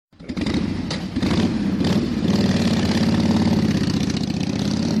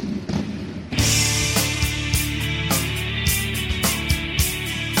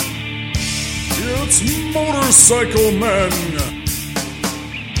Motorcycle Men.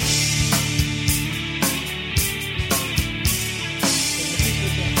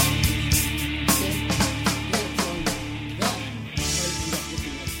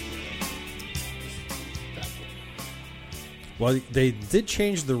 Well, they did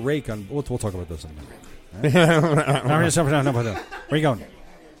change the rake on. We'll talk about this in a minute. No. Where are you going?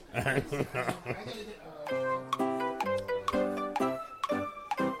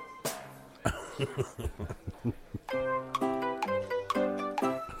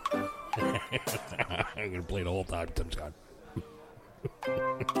 I'm going to play the whole time, Tim Scott.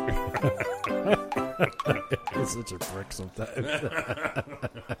 It's such a prick sometimes.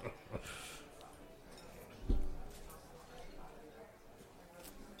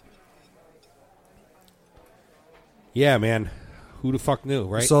 Yeah, man. Who the fuck knew,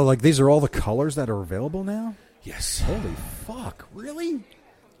 right? So, like, these are all the colors that are available now? Yes. Holy fuck! Really?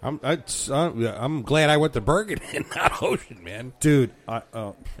 I'm glad I went to Bergen and not Ocean, man. Dude,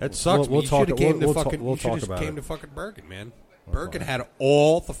 That sucks. We'll you talk. should have came to We'll fucking. we'll You should talk have about came it. to fucking Bergen, man. Bergen had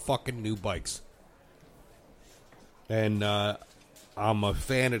all the fucking new bikes, and I'm a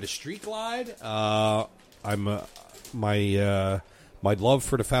fan of the Street Glide. My love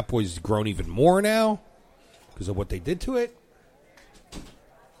for the Fat Boys has grown even more now because of what they did to it.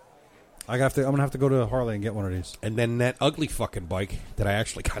 I'm gonna have to go to Harley and get one of these. And then that ugly fucking bike that I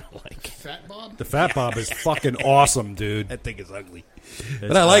actually kind of like. Fat Bob? The Fat Bob is fucking awesome, dude. That thing is ugly,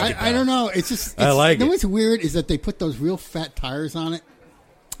 but I like it. I don't know. It's just. I like you know it. what's weird is that they put those real fat tires on it.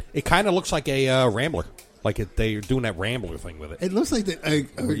 It kind of looks like a Rambler, like they're doing that Rambler thing with it. It looks like the.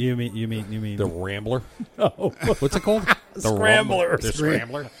 You mean The Rambler. Oh, What's it called? The Scrambler. The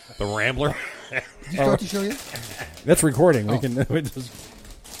Scrambler. The Rambler. Did you start to show you? that's recording. We can. We just,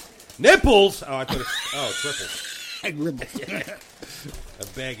 Nipples. Oh, I thought triples. Like ribbons. A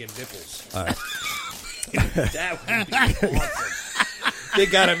bag of nipples. That would be awesome. They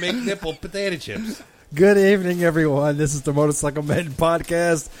gotta make nipple potato chips. good evening, everyone. This is the Motorcycle Men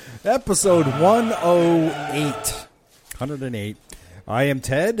Podcast, episode 108. I am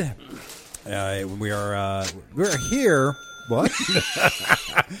Ted. We're here. What?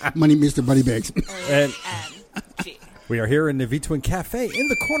 Money, Mr. Moneybags. And we are here in the V-Twin Cafe in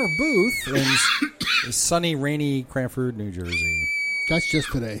the corner booth in sunny, rainy Cranford, New Jersey. That's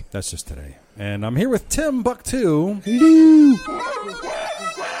just today. That's just today. And I'm here with Tim Buck2. Hello.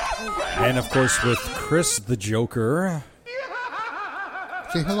 And, of course, with Chris the Joker.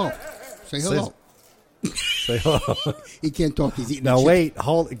 Say hello. Say hello. Say hello. He can't talk. He's eating. Now, a chip. wait.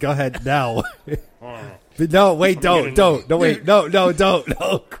 Hold. Go ahead. Now. No, wait. Don't. No, wait. No, don't.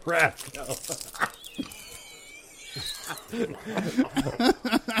 No, crap. No.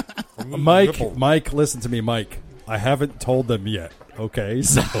 Mike, listen to me, Mike. I haven't told them yet. Okay,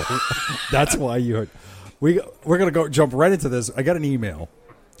 so that's why you heard. We're gonna go jump right into this. I got an email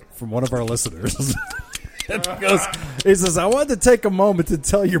from one of our listeners. He says, "I wanted to take a moment to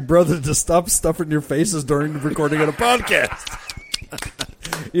tell your brother to stop stuffing your faces during the recording of the podcast."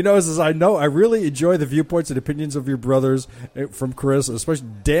 He says, I really enjoy the viewpoints and opinions of your brothers from Chris, especially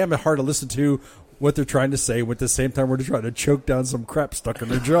damn hard to listen to what they're trying to say, when at the same time we're trying to choke down some crap stuck in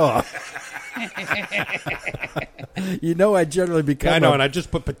their jaw. I generally become... I know, and I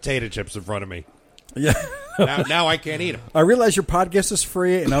just put potato chips in front of me. Yeah. Now I can't eat them. I realize your podcast is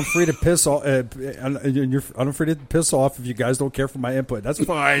free, and I'm free to piss off. I'm free to piss off if you guys don't care for my input. That's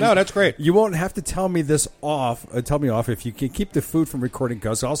fine. No, that's great. You won't have to tell me this off. Tell me off if you can keep the food from recording,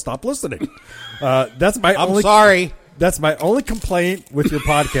 because I'll stop listening. That's my. I'm sorry. That's my only complaint with your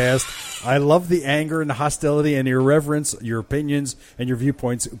podcast. I love the anger and the hostility and the irreverence your opinions and your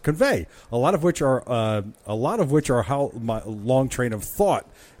viewpoints convey. A lot of which are how my long train of thought.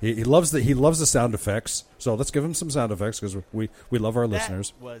 He loves the sound effects. So let's give him some sound effects because we love our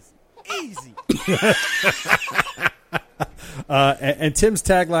listeners. Was easy. And Tim's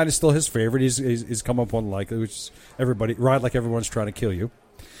tagline is still his favorite. He's come up on which is everybody ride like everyone's trying to kill you.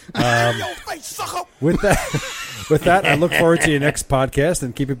 With that, I look forward to your next podcast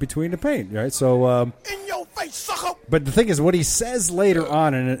and keep it between the paint. Right, so In your face, sucker. But the thing is, what he says later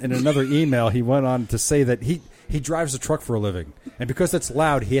on in another email, he went on to say that he drives a truck for a living, and because it's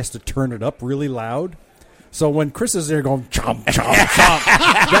loud, he has to turn it up really loud. So when Chris is there going chomp chomp chomp,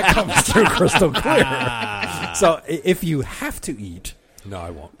 that comes through crystal clear. So if you have to eat. No,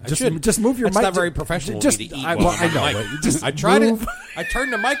 I won't. Just move your That's mic. not very professional. Just, of me to eat I while know. I'm on the mic. Just I tried move. it. I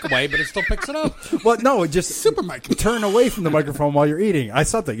turned the mic away, but it still picks it up. Well, no, just Super mic. turn away from the microphone while you're eating. I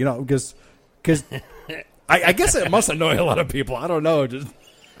saw that, because I guess it must annoy a lot of people. I don't know, just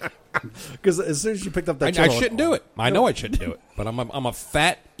because as soon as you picked up that, I shouldn't do it. I know I shouldn't do it, but I'm a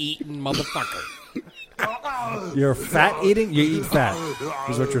fat eating motherfucker. You're fat eating? You eat fat,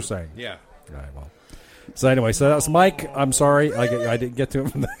 is what you're saying. Yeah. All right, well. So anyway, so that was Mike. I'm sorry. I didn't get to him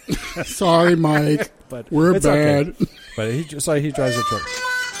from the... Sorry, Mike. But We're it's bad. okay. But he drives a truck.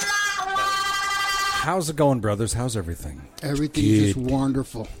 How's it going, brothers? How's everything? Everything's just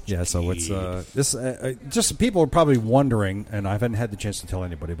wonderful. Yeah, so it's this. Just people are probably wondering, and I haven't had the chance to tell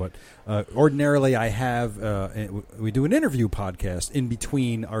anybody, but ordinarily I have we do an interview podcast in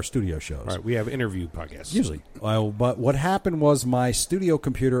between our studio shows. All right, we have interview podcasts. Usually, but what happened was my studio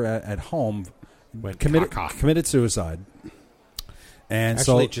computer at home committed suicide. And Actually,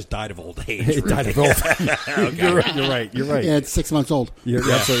 so it just died of old age. it died of old. You're right. Yeah, it's 6 months old. You're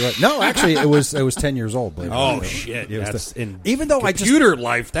absolutely right. No, actually, it was 10 years old. Oh shit! It was That's in even though computer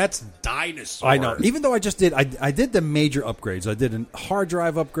life. That's dinosaur. I know. Even though I did the major upgrades. I did a hard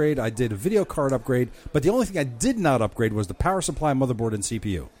drive upgrade. I did a video card upgrade. But the only thing I did not upgrade was the power supply, motherboard, and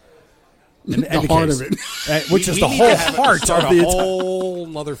CPU. And The heart of it. Which is We the need whole to have heart start of a the whole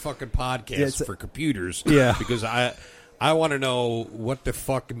motherfucking podcast for computers. Yeah. because I want to know what the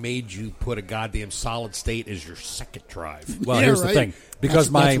fuck made you put a goddamn solid state as your second drive. Well, Yeah, here's right. the thing. Because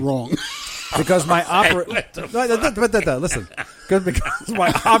That's wrong. because my listen, because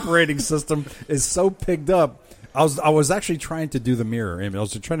my operating system is so pigged up. I was actually trying to do the mirror. I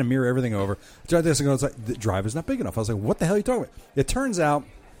was trying to mirror everything over. I tried this and I was like, the drive is not big enough. I was like, what the hell are you talking about? It turns out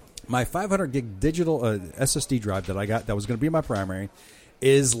my 500 gig digital SSD drive that I got that was going to be my primary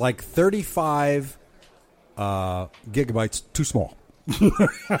is like 35 gigabytes too small.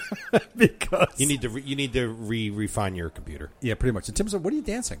 Because You need to refine your computer. yeah, pretty much. And Tim's like, what are you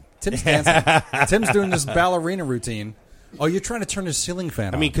dancing? Tim's dancing. Tim's doing this ballerina routine. Oh, you're trying to turn the ceiling fan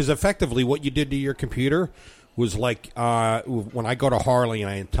on. I mean, because effectively, what you did to your computer was like when I go to Harley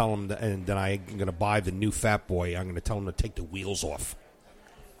and I tell them and then I'm going to buy the new Fat Boy, I'm going to tell them to take the wheels off,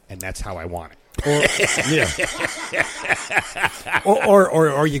 and that's how I want it.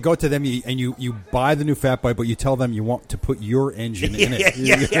 Or you go to them and you buy the new Fat Boy, but you tell them you want to put your engine in it.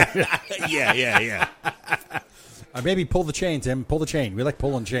 Yeah. Or maybe pull the chain, Tim. Pull the chain. We like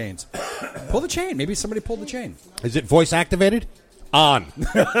pulling chains. Pull the chain. Maybe somebody pulled the chain. Is it voice activated? On.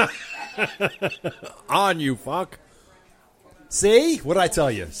 On you, fuck. See? What did I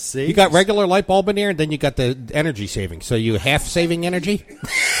tell you? See? You got regular light bulb in there, and then you got the energy saving. So you half saving energy?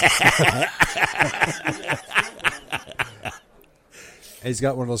 He's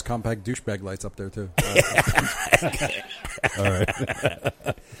got one of those compact douchebag lights up there, too. All right.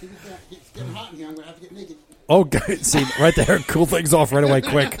 It's getting hot in here. I'm going to have to get naked. Oh, God. See, right there. Cool things off right away,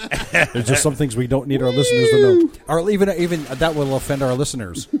 quick. There's just some things we don't need our listeners to know. Or even that will offend our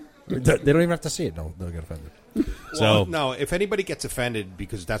listeners. They don't even have to see it. They'll get offended. Well, no, if anybody gets offended,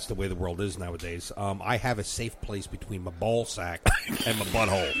 because that's the way the world is nowadays, I have a safe place between my ball sack and my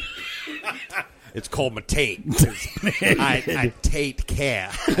butthole. It's called my taint. I taint care.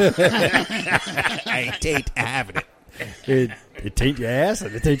 I taint having it. It taint your ass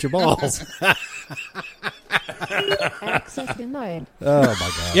and it taint your balls. Access denied. Oh, my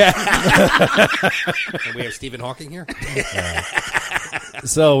God. Yeah. And we have Stephen Hawking here.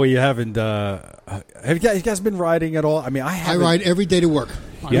 So we haven't. Have you guys been riding at all? I mean, I I haven't. ride every day to work.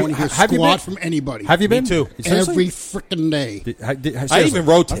 I don't hear Have you squat been? from anybody. Have you been? too. Seriously? Every freaking day. I seriously? even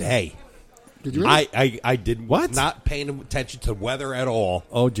rode today. Did you really? I did What? not paying attention to weather at all.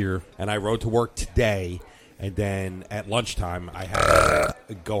 Oh, dear. And I rode to work today, and then at lunchtime I had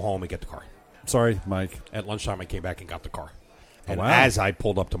to go home and get the car. Sorry, Mike. At lunchtime I came back and got the car. And wow. as I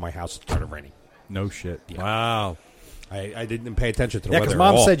pulled up to my house, it started raining. No shit. Yeah. Wow. I didn't pay attention to the Yeah, weather because at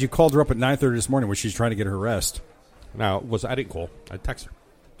Mom all. said you called her up at 9:30 this morning when she's trying to get her rest. No, I didn't call. I texted her.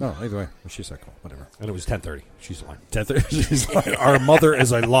 No, either way. Well, she said call. Whatever. And it was 10:30. She's lying. 10:30. She's like, our mother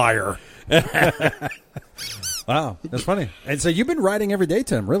is a liar. Wow. That's funny. And so you've been riding every day,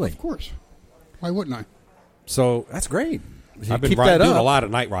 Tim, really? Of course. Why wouldn't I? So that's great. You I've been keep that doing up. a lot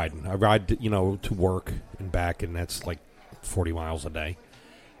of night riding. I ride, to work and back, and that's like 40 miles a day.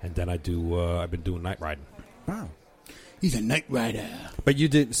 And then I've been doing night riding. Wow. He's a night rider. But you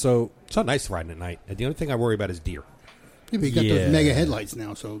did, so It's not nice riding at night. And the only thing I worry about is deer. Yeah, but you got Yeah. those mega headlights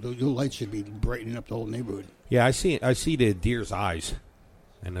now, so your lights should be brightening up the whole neighborhood. Yeah, I see the deer's eyes,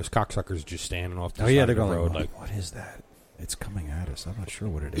 and those cocksuckers just standing off the oh side yeah, of they're the going road. like, what is that? It's coming at us. I'm not sure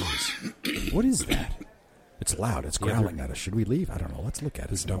what it is. What is that? It's loud. It's growling at us. Should we leave? I don't know. Let's look at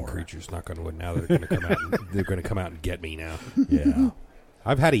it. This dumb more. creature's not going to. Now they're going to come out. They're going to come out and get me now. Yeah.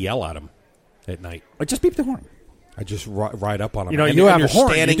 I've had to yell at them at night. Like, just beep the horn. I just ride up on them. You know, and you they're have a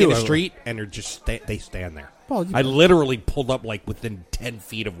horn. standing You in do the have a- street, and they're just they stand there. Well, I literally pulled up like within 10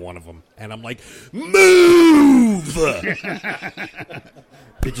 feet of one of them, and I'm like, move!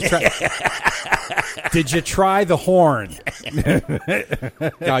 Did you try? Did you try the horn?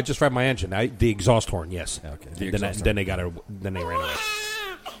 No, I just read my engine. The exhaust horn, yes. Okay. Then they ran away.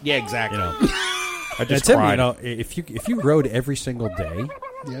 Yeah, exactly. You know. I just Tim, cried. you know, if you rode every single day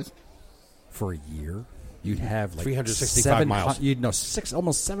Yes. for a year, you'd have like 365 miles. You'd know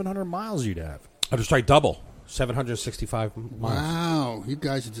almost 700 miles. You'd have. I'll just try double. 765 miles. Wow, you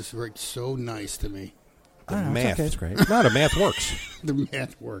guys are just so nice to me. The I know, math. It's okay, it's great. No, the math works. The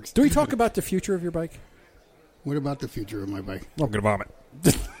math works. Do we talk about the future of your bike? What about the future of my bike? I'm going to vomit.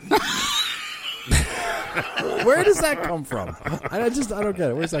 Where does that come from? I don't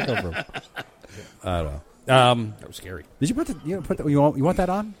get it. Where does that come from? I don't know. That was scary. Did you put the you want that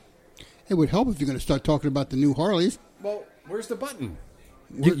on? It would help if you're going to start talking about the new Harleys. Well, where's the button?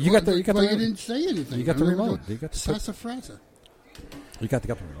 You got the you didn't say anything. You got the remote. You got the Sassafrasa. You got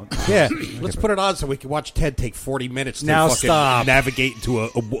the remote. Yeah, let's put it on so we can watch Ted take 40 minutes to Now fucking stop. navigate into a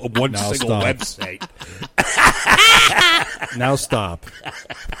one Now single stop. website. Now stop.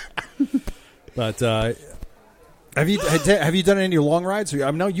 But have you done any long rides?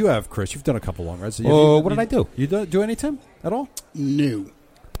 I know you have, Chris. You've done a couple long rides. What did I do? You do any, Tim, at all? New.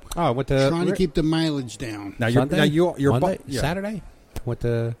 Oh, I went to Trying to keep the mileage down. Now Sunday? you're Monday? yeah. Saturday? Went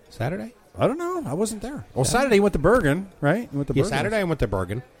to Saturday? I don't know. I wasn't there. Well, Saturday you went to Bergen, right? You went to Yeah, Bergen. Saturday I went to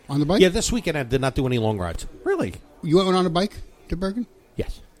Bergen. On the bike? Yeah, this weekend I did not do any long rides. Really? You went on a bike to Bergen?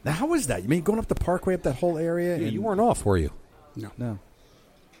 Yes. Now, how was that? You mean going up the Parkway, up that whole area? Yeah, and- you weren't off, were you? No.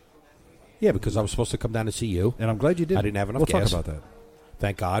 Yeah, because I was supposed to come down to see you. And I'm glad you did. I didn't have enough We'll gas. talk about that.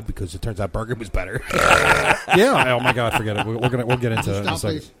 Thank God, because it turns out Bergen was better. Yeah. Oh my God, forget it. We'll get into it in a Stop,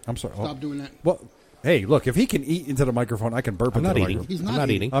 second. please. I'm sorry. Stop doing that. Well, hey, look, if he can eat into the microphone, I can burp I'm into not the eating. microphone. He's I'm not not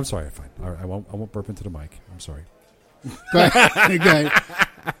eating. eating. I'm sorry. Fine. All right, I won't burp into the mic. I'm sorry. Okay.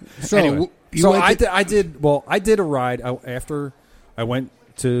 So, Anyway, you so went I did a ride after I went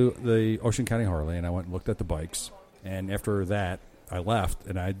to the Ocean County Harley and I went and looked at the bikes, and after that I left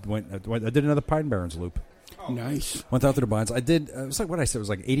and I did another Pine Barrens loop. Nice. Went out to the Pines. I did. It was like what I said. It was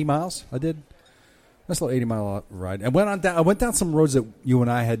like 80 miles. I did. That's a little 80-mile ride. I went down some roads that you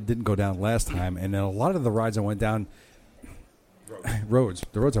and I didn't go down last time, and then a lot of the rides I went down. The roads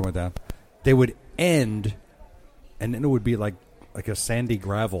I went down, they would end, and then it would be like a sandy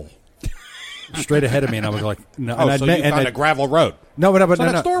gravel straight ahead of me, and I was like, no. Oh, so you found a gravel road. No, So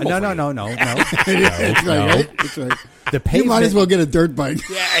that's normal for you. no. That's right, right? That's right. The You pavement. might as well get a dirt bike.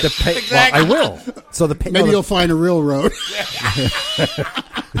 Exactly. Well, I will. So the Maybe you'll find a real road.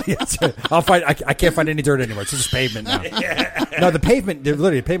 I'll find. I can't find any dirt anymore. It's just pavement now. No, the pavement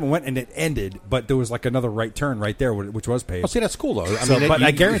went and it ended, but there was like another right turn right there, which was paved. Oh, see, that's cool, though.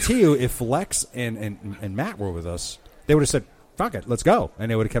 I guarantee you, if Lex and Matt were with us, they would have said, "Fuck it, let's go,"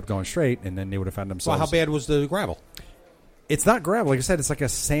 and they would have kept going straight, and then they would have found Well, themselves. how bad was the gravel? It's not gravel, like I said. It's like a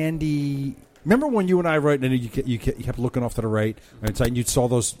sandy. Remember when you and I rode, and you kept looking off to the right, and you saw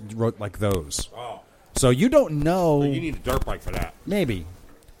those like those. Oh. So you don't know. You need a dirt bike for that. Maybe.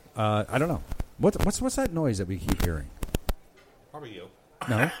 I don't know. What's that noise that we keep hearing? Probably you.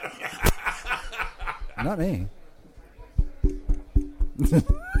 No. Not me.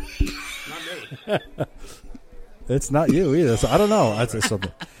 Not me. It's not you either. So I don't know. That's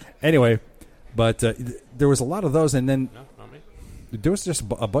something. Anyway, but there was a lot of those, and then No, not me. there was just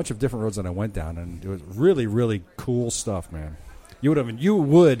a bunch of different roads that I went down, and it was really, really cool stuff, man. You would have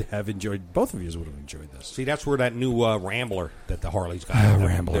enjoyed. Both of you would have enjoyed this. See, that's where that new Rambler that the Harley's got.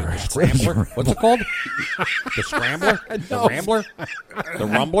 Rambler. The Scrambler. What's it called? The Scrambler? The Rambler? The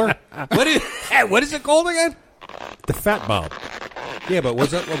Rumbler? What is it called again? The Fat Bob. Yeah, but what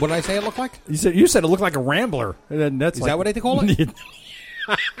did I say it looked like? You said it looked like a Rambler, and then that's Is that what they call it?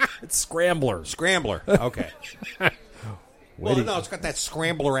 It's Scrambler. Scrambler. Okay. Well, no, it's got that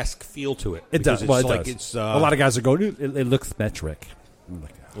Scrambler-esque feel to it. It does. It's Well, it like does. It's, a lot of guys are going. It looks metric.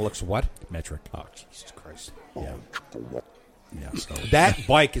 it looks what? Metric. Oh, Jesus Christ. Yeah. Yeah. So That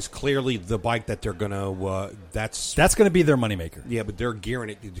bike is clearly the bike that they're going to... that's going to be their moneymaker. Yeah, but they're gearing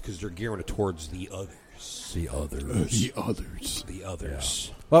it because they're gearing it towards the others. The others. The others. The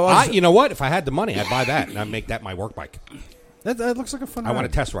others. Well, You know what? If I had the money, I'd buy that, and I'd make that my work bike. that looks like a fun. I want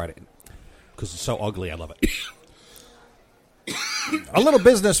ride. to test ride it because it's so ugly. I love it. A little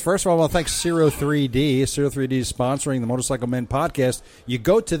business first of all. I want to thank Zero 3D. Zero 3D is sponsoring the Motorcycle Men podcast. You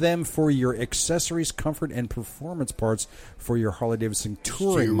go to them for your accessories, comfort, and performance parts for your Harley Davidson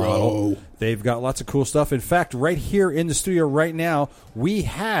touring Zero. model. They've got lots of cool stuff. In fact, right here in the studio right now, we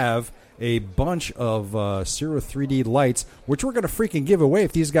have a bunch of Zero 3D lights, which we're going to freaking give away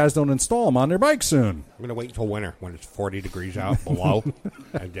if these guys don't install them on their bike soon. I'm going to wait until winter when it's 40 degrees out below,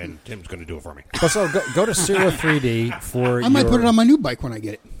 and then Tim's going to do it for me. But so go to Zero 3D for I might put it on my new bike when I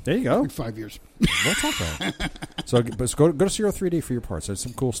get it. There you go. In 5 years. We'll talk about it. So go to Zero 3D for your parts. There's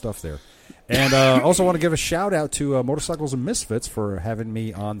some cool stuff there. And also want to give a shout out to Motorcycles and Misfits for having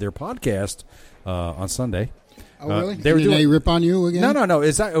me on their podcast on Sunday. Oh, really? Did they rip on you again? No.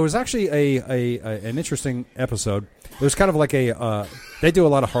 It was actually an interesting episode. It was kind of like they do a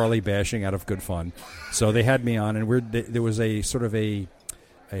lot of Harley bashing out of good fun. So they had me on, and there was a sort of a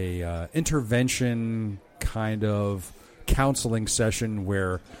intervention kind of counseling session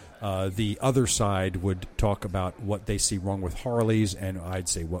where the other side would talk about what they see wrong with Harleys, and I'd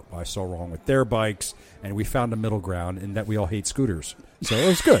say what I saw wrong with their bikes, and we found a middle ground in that we all hate scooters. So it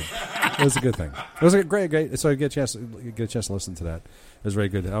was good. It was a good thing. It was a great. So you get a chance to listen to that. It was very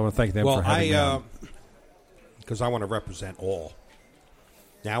good. I want to thank them for having me on. Because I want to represent all.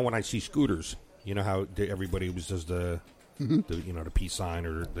 Now, when I see scooters, you know how everybody does the peace sign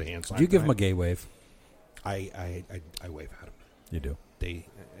or the hand sign. Do you give them a gay wave? I wave at them. You do.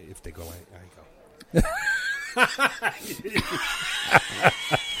 If they go, I go.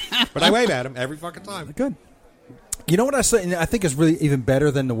 But I wave at them every fucking time. Good. You know what I say? I think is really even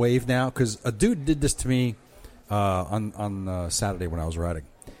better than the wave now, because a dude did this to me on Saturday when I was riding.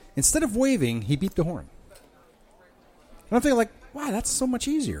 Instead of waving, he beeped the horn. And I'm thinking like, wow, that's so much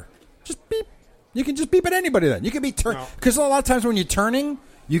easier. Just beep. You can just beep at anybody then. You can be turning, because a lot of times when you're turning,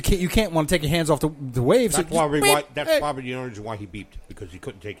 you can't want to take your hands off the waves. That's probably the only reason why he beeped, because he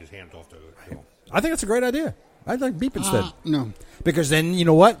couldn't take his hands off the wheel. I think that's a great idea. I'd like beep instead. No. Because then, you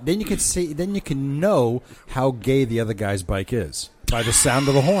know what? Then you can see. Then you can know how gay the other guy's bike is by the sound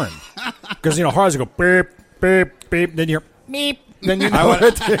of the horn. Because, Harleys go beep, beep, beep. Then you're beep. Then you know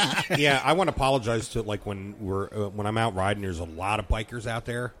I want to apologize to, like, when I'm out riding, there's a lot of bikers out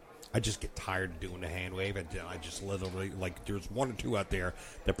there. I just get tired of doing the hand wave, and I just literally, like, there's one or two out there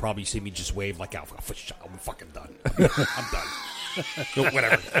that probably see me just wave like, I'm fucking done. I'm done.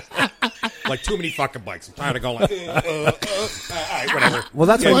 Whatever. Like, too many fucking bikes. I'm tired of going like, all right, whatever. Well,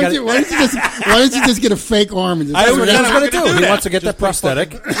 that's why don't you just get a fake arm? And that's what he's going to do. He wants to get that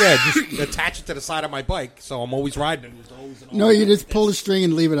prosthetic. Just attach it to the side of my bike, so I'm always riding it. No, you just pull the string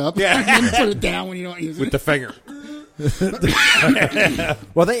and leave it up. Yeah. And then put it down when you don't use it. With the finger.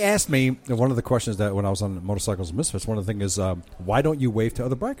 Well, they asked me, one of the questions that when I was on Motorcycles and Misfits, one of the things is, why don't you wave to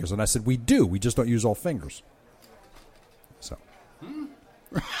other bikers? And I said, we do. We just don't use all fingers. So.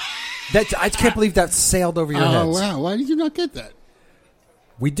 I can't believe that sailed over your heads. Oh, wow. Why did you not get that?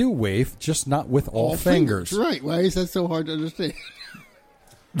 We do wave, just not with all fingers. Right. Why is that so hard to understand?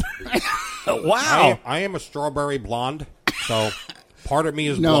 Wow. I am a strawberry blonde, so part of me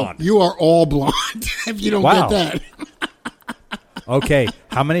is blonde. No, you are all blonde if you don't get that. Okay,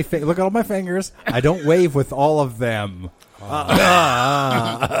 how many look at all my fingers. I don't wave with all of them. Oh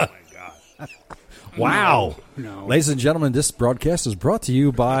my God. Wow. No. Ladies and gentlemen, this broadcast is brought to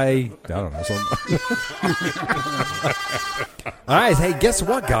you by, I don't know. All right. Hey, guess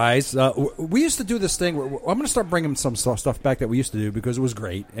what, guys? We used to do this thing. I'm going to start bringing some stuff back that we used to do because it was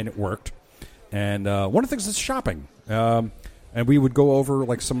great and it worked. And one of the things is shopping. And we would go over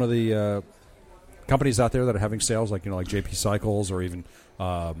like some of the companies out there that are having sales, like, like JP Cycles or even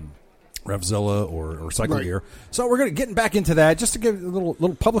Revzilla or Cycle Gear. So we're getting back into that just to give a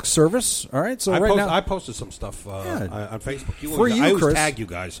little public service. All right. So I posted some stuff on Facebook. I always tag you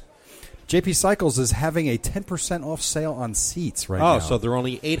guys. JP Cycles is having a 10% off sale on seats right now. Oh, so they're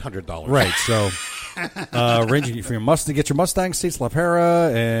only $800. Right. So ranging from your Mustang, get your Mustang seats,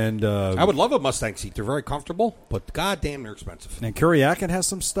 LaPera, and I would love a Mustang seat. They're very comfortable, but goddamn, they're expensive. And Kuryakin has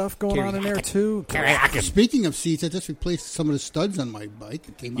some stuff going on in there too. Speaking of seats, I just replaced some of the studs on my bike.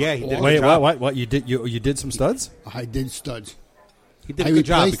 It came out he did. Wait, what? You did some studs? I did studs. He did a good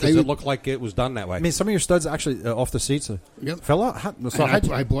job because it looked like it was done that way. I mean, some of your studs actually off the seats fell out.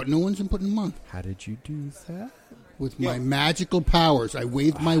 I bought new ones and put them on. How did you do that? With my magical powers. I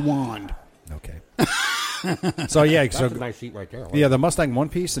waved my wand. Okay. So that's a nice seat right there. Yeah, the Mustang one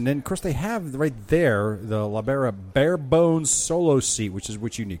piece, and then of course they have right there the LaBera bare bones solo seat,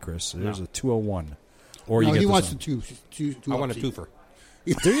 which you need, Chris. There's a 201. Or he wants the two. I want a twofer.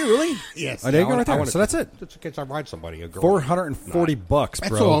 Do you really? Yes. Oh, there you go right there. So that's it. Just in case I ride somebody, a girl. $440, bro.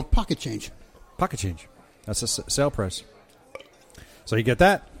 That's all pocket change. Pocket change. That's a sale price. So you get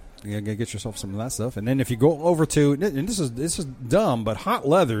that. You gotta get yourself some of that stuff, and then if you go over to, and this is dumb, but Hot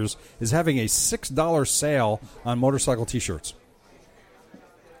Leathers is having a $6 sale on motorcycle T-shirts.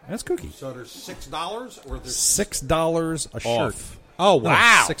 That's kooky. So there's $6 or there's $6 a shirt. Oh, No,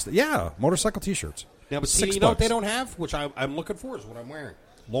 wow. Yeah, motorcycle T-shirts. Now, but see, $6. you know what they don't have, which I'm looking for, is what I'm wearing.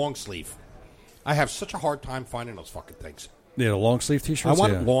 Long sleeve. I have such a hard time finding those fucking things. Yeah, the long sleeve T-shirts. I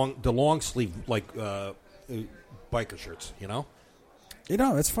want yeah. the long sleeve, like biker shirts, you know? You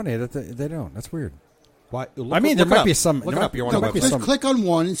know, it's funny that they don't. That's weird. Why? I mean, there might be some. Look it there up. You're on there the might be website. Just some. click on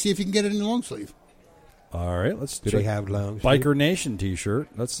one and see if you can get it in the long sleeve. All right, let's Do check. they have long sleeve? Biker Nation T-shirt.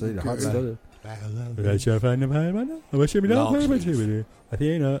 Let's see. The hot stuff. Long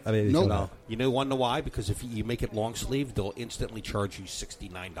Nope. You know, wonder why? Because if you make it long sleeve, they'll instantly charge you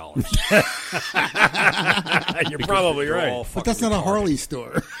 $69. You're probably right. But that's not a Harley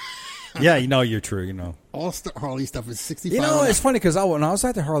store. Yeah, you know, you're true. You know. All Harley stuff is $65. You know, it's funny because when I was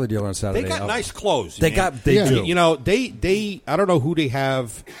at the Harley dealer on Saturday, They got nice clothes. They man. got. They Yeah. do. You know, they. I don't know who they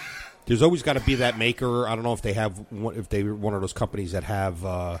have. There's always got to be that maker. I don't know if they have if they were one of those companies that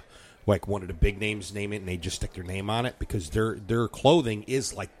have like one of the big names name it and they just stick their name on it because their clothing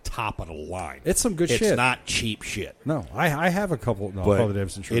is like top of the line. It's some good shit. It's not cheap shit. No, I have a couple. No, But Harley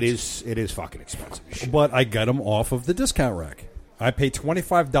Davidson shirts. it is fucking expensive. as shit. But I got them off of the discount rack. I paid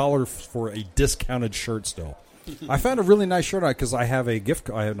 $25 for a discounted shirt. Still, I found a really nice shirt on because I have a gift.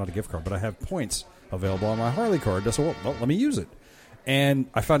 I have not a gift card, but I have points available on my Harley card. I said, well, let me use it. And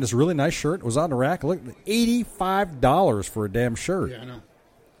I found this really nice shirt. It was on the rack. Look, $85 for a damn shirt. Yeah, I know.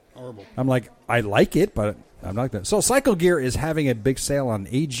 Horrible. I'm like, I like it, but I'm not going to. So Cycle Gear is having a big sale on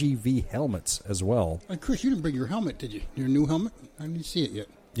AGV helmets as well. And Chris, you didn't bring your helmet, did you? Your new helmet? I didn't see it yet.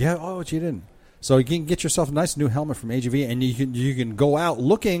 Yeah, oh, you didn't. So you can get yourself a nice new helmet from AGV, and you can go out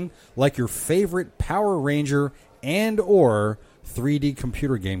looking like your favorite Power Ranger and or 3D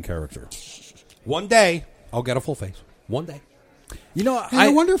computer game character. One day I'll get a full face. One day. You know, Hey, I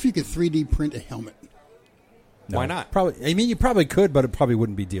wonder if you could 3D print a helmet. no, Why not? Probably. I mean, you probably could, but it probably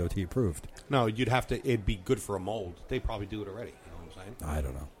wouldn't be DOT approved. No, you'd have to. It'd be good for a mold. They probably do it already. You know what I'm saying? I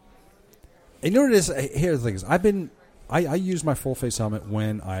don't know. And you know what it is? Here's the thing: is I use my full face helmet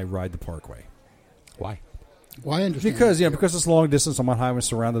when I ride the Parkway. Why? Why? I understand. Because because it's long distance, I'm on highway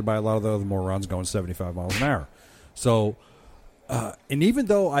surrounded by a lot of the other morons going 75 miles an hour. So, and even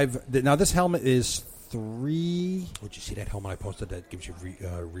though now this helmet is 3. Would you see that helmet I posted that gives you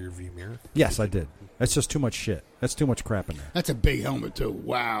rear view mirror? Yes, I did. That's just too much shit. That's too much crap in there. That's a big helmet, too.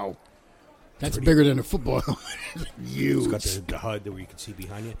 Wow. That's bigger than a football helmet. Huge. It's got the HUD where you can see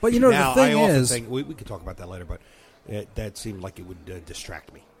behind you. But you know, now, the thing I often is, think, we can talk about that later, but that seemed like it would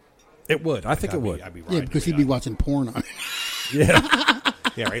distract me. it would. I think it would. I'd be Yeah, riding because it he'd be out. watching porn on it. Yeah.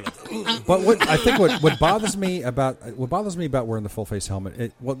 Yeah, right. Like, But what bothers me about wearing the full face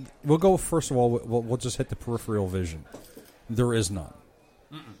helmet, we'll go first of all. We'll just hit the peripheral vision. There is none.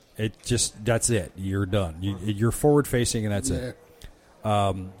 That's it. You're done. You're forward facing, and that's it.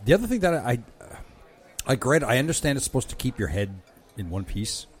 The other thing that I read, I understand it's supposed to keep your head in one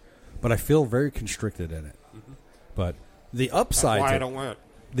piece, but I feel very constricted in it. But the upside, why I don't wear it.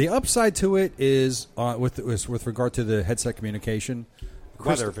 the upside to it is with regard to the headset communication.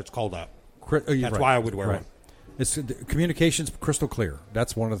 Whether if it's cold out. You're That's right. why I would wear one. It's the communications crystal clear.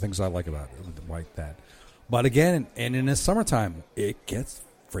 That's one of the things I like about it, like that. But again, and in the summertime, it gets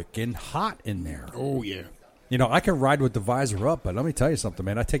freaking hot in there. Oh, yeah. You know, I can ride with the visor up, but let me tell you something,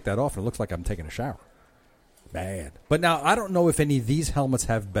 man. I take that off, and it looks like I'm taking a shower. Bad. But now, I don't know if any of these helmets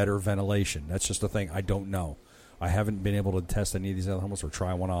have better ventilation. That's just a thing. I don't know. I haven't been able to test any of these other helmets or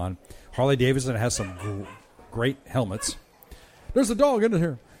try one on. Harley Davidson has some great helmets. There's a dog in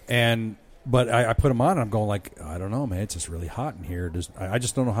here. But I put them on, and I'm going like, I don't know, man. It's just really hot in here. I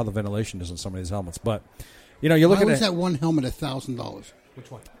just don't know how the ventilation is in some of these helmets. But, you know, you're Why looking was at that one helmet $1,000?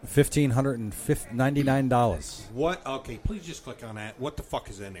 Which one? $1,599. What? Okay, please just click on that. What the fuck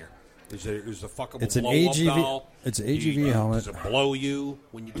is in there? Is the fuckable It's an blow-up AGV doll? it's an AGV helmet. Does it blow you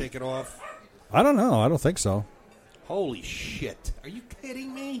when you take it off? I don't know. I don't think so. Holy shit. Are you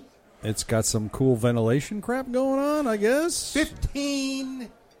kidding me? It's got some cool ventilation crap going on, I guess. $1,600.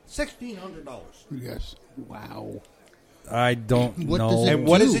 Yes. Wow. I don't What know. does it And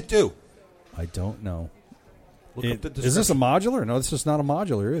what do? does it do? I don't know. Look up the Is this a description. modular? No, this is not a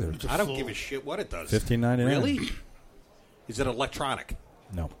modular either. I don't give a shit what it does. $15.99. Really? Is it electronic?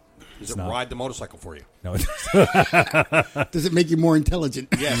 No. Does It's it not. ride the motorcycle for you? No. Does it make you more intelligent?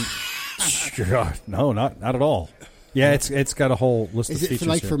 Yes. Sure. No, not at all. Yeah, it's got a whole list Is of it features. for,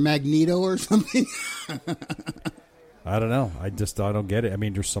 like here. for Magneto or something? I don't know. I don't get it. I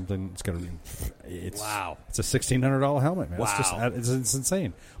mean, there's something. It's gonna be. Wow. It's a $1,600 helmet, man. Wow. It's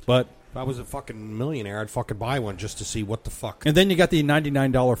insane. But If I was a fucking millionaire, I'd fucking buy one just to see what the fuck. and then you got the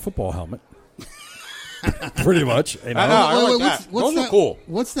 $99 football helmet. Pretty much. You know? I know. I like Wait, that. Those are cool.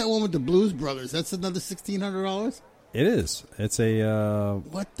 What's that one with the Blues Brothers? That's another $1,600? It is. It's a.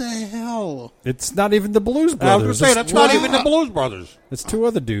 What the hell? It's not even the Blues I was Brothers. going to say, It's that's not even the Blues Brothers. It's two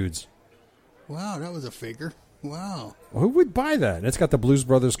other dudes. Wow, that was a faker. Wow. Who would buy that? And it's got the Blues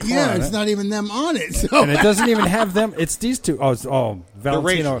Brothers car Yeah, on it's it. not even them on it. So. And it doesn't even have them. It's these two. Valentino.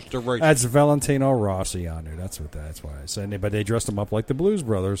 racers. They're racers. That's Valentino Rossi on there. That's why I said. But they dressed them up like the Blues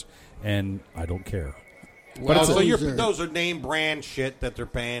Brothers, and I don't care. Well, So those are- those are name brand shit that they're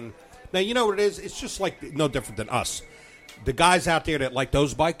paying. Now, you know what it is? It's just like no different than us. The guys out there that like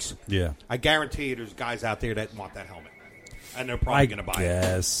those bikes, Yeah. I guarantee you there's guys out there that want that helmet. And they're probably going to buy it.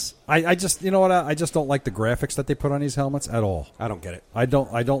 Yes. I just, you know what? I just don't like the graphics that they put on these helmets at all. I don't get it. I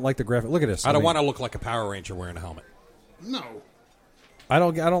don't like the graphic. Look at this. I don't want to look like a Power Ranger wearing a helmet. No. I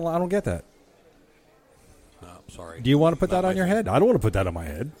don't get that. No, I'm sorry. Do you want to put Not that on my your thing. head? I don't want to put that on my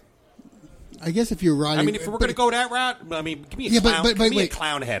head. I guess if you're riding... I mean, if we're going to go that route, I mean, give me a, Yeah, clown, but give me a wait.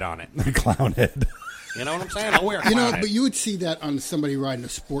 clown head on it. Clown head. You know what I'm saying? I'll wear a You clown know, head. but you would see that on somebody riding a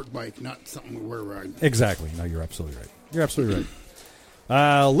sport bike, not something we're riding. Exactly. No, you're absolutely right. You're absolutely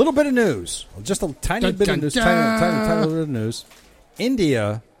right. A little bit of news. Just a tiny Dun, bit dun, of news. dun. Tiny little bit of news.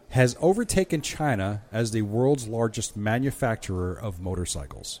 India has overtaken China as the world's largest manufacturer of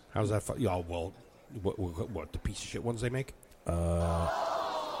motorcycles. How's that? Yeah, well, what, the piece of shit ones they make?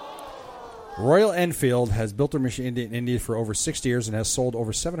 Royal Enfield has built their machine in India for over 60 years and has sold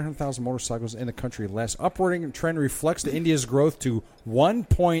over 700,000 motorcycles in the country. Last upwarding trend reflects the India's growth to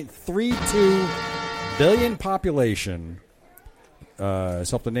 1.32 billion population. It's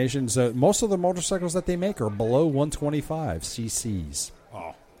helped the nations. Most of the motorcycles that they make are below 125 cc's.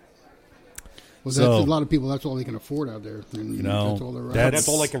 Oh, Well, So- that's a lot of people. That's all they can afford out there. And know, that's all they're riding. that's- that's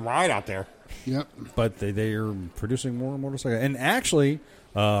all they can ride out there. Yep. But they are producing more motorcycles. And actually,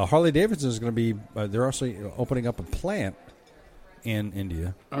 Harley Davidson is going to be. They're actually opening up a plant in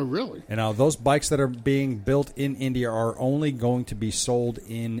India. Oh, really? And now those bikes that are being built in India are only going to be sold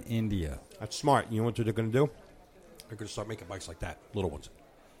in India. That's smart. You know what they're going to do? They're going to start making bikes like that, little ones,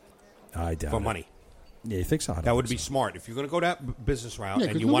 I doubt for it. money. Yeah, you think so? I don't That would think be so. smart. If you're going to go that business route Yeah,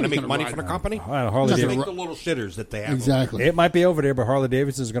 and 'cause you want to nobody's make gonna money ride for the that. company, Harley just Davidson. make the little shitters that they have. Exactly. It might be over there, but Harley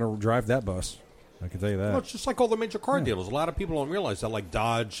Davidson is going to drive that bus. I can tell you that. Well, it's just like all the major car dealers. A lot of people don't realize that, like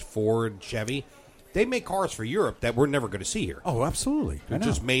Dodge, Ford, Chevy, they make cars for Europe that we're never going to see here. Oh, absolutely. They're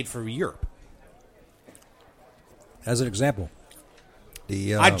just made for Europe. As an example,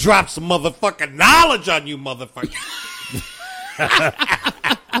 the I dropped some motherfucking knowledge on you, motherfucker.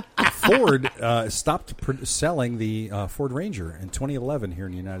 Ford stopped selling the Ford Ranger in 2011 here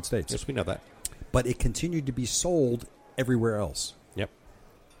in the United States, Yes, we know that. but it continued to be sold everywhere else. Yep.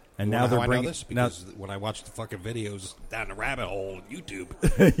 And You now wanna they're know how bringing I know this now, because when I watch the fucking videos down the rabbit hole on YouTube,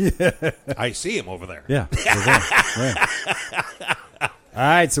 I see him over there. yeah. They're there. Yeah. All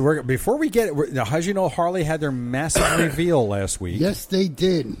right, so before we get now, as you know, Harley had their massive reveal last week. Yes, they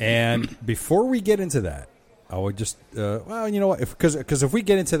did. And before we get into that, I would just, well, you know what? Because if we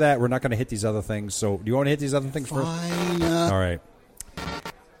get into that, we're not going to hit these other things. So do you want to hit these other things first? Fine. All right.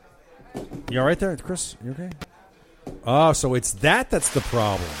 You all right there, Chris? You okay? Oh, so it's that's the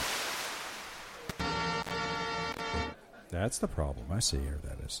problem. That's the problem. I see here.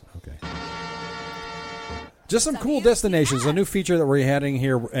 That is okay. Just some cool destinations. A new feature that we're adding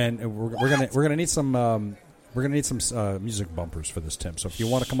here, and we're gonna need some music bumpers for this, Tim. So if you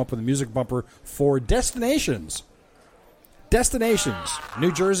want to come up with a music bumper for destinations,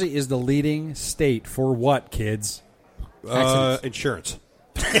 New Jersey is the leading state for what, kids? Insurance.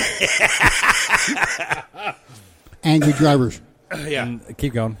 Angry drivers. Yeah. And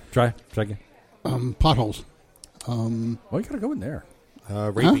keep going. Try again. Potholes. Well, you gotta go in there.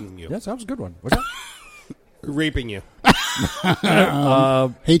 Raping you. Yes, that was a good one. What's that? Raping you.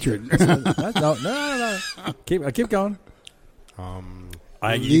 Hatred. No. Keep going.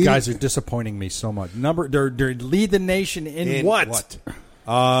 You guys are disappointing me so much. They lead the nation in what? What?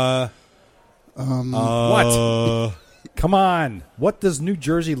 What? Come on. What does New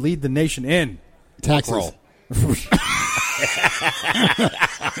Jersey lead the nation in? Taxes. Roll.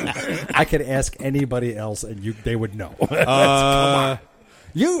 I could ask anybody else, and they would know. Come on.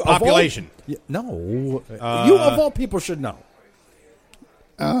 You Population. No. You of all people should know.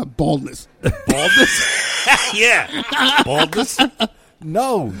 Baldness. Baldness? Yeah. Baldness?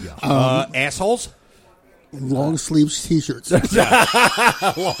 No. Assholes? Long sleeves T-shirts. Long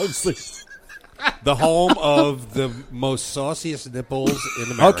sleeves. The home of the most sauciest nipples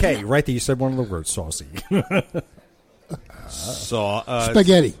in America. Okay, right there. You said one of the words, saucy.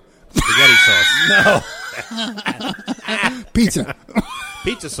 Spaghetti. Spaghetti sauce. Pizza.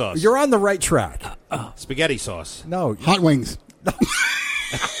 Pizza sauce. You're on the right track. Spaghetti sauce. No. Hot wings.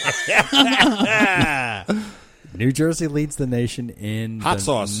 New Jersey leads the nation in Hot the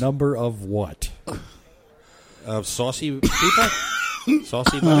sauce. number of what? Of saucy people?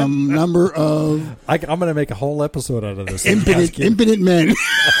 Saucy women? Number of I'm going to make a whole episode out of this. impotent men.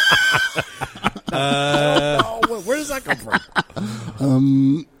 Oh, where does that come from?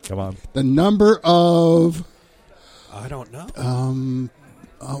 Come on. The number of I don't know.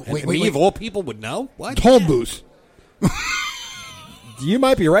 wait, Me, of all people, would know? What? toll booths. You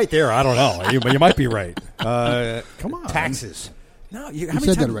might be right there. I don't know. You might be right. Come on. Taxes. No, how You many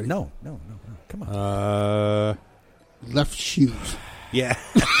said that times- already. No. Come on. Left shoes. Yeah.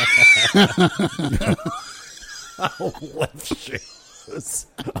 Left shoes.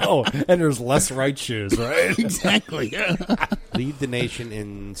 Oh, and there's less right shoes, right? Exactly. Lead the nation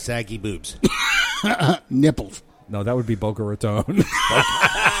in saggy boobs. Nipples. No, that would be Boca Raton.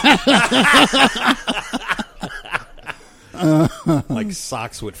 Like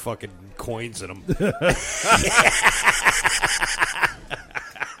socks with fucking coins in them.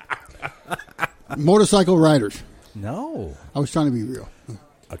 Motorcycle riders. No. I was trying to be real.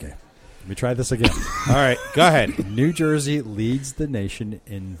 Okay. Let me try this again. All right, go ahead. New Jersey leads the nation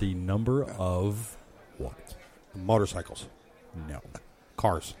in the number of what? Motorcycles. No.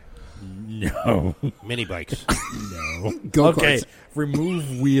 Cars. No. Mini bikes. No. Go-karts. Okay.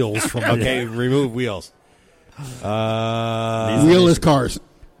 Remove wheels from Okay, remove wheels. Wheelless cars.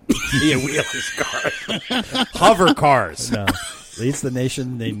 Yeah, wheelless cars. Hover cars. No. Leads the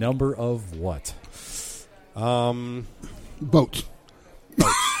nation the number of what? Boats.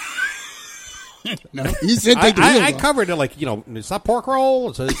 No, you said take the wheels I off. covered it like, it's not pork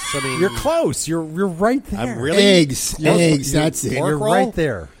roll. I mean, You're close. You're right there. I'm really Eggs. Eggs. That's it. You're roll? right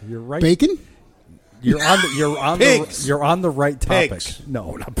there. You're right. Bacon. You're on Pigs. you're on the right topic. Pigs.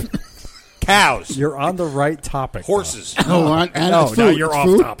 No, not cows. you're on the right topic. though. Horses. Oh, and No, it's now food. you're It's off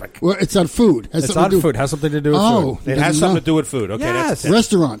food? topic. Well, it's on food. Has It's something on to do- food. Has something to do with Oh, food. It has something to do with food. Okay, Yes. that's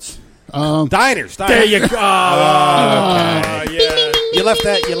Restaurants. diners. There you go. Yeah. You left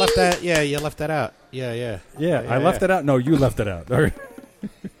that. Yeah, you left that out. Yeah. Yeah, I left it out. No, you left it out. All right.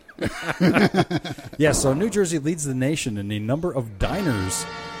 Yeah, so New Jersey leads the nation in the number of diners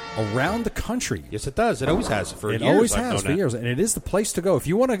around the country. Yes, it does. It always has for It years. always I've has known for that. years, and it is the place to go if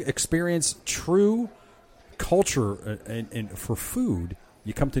you want to experience true culture and for food.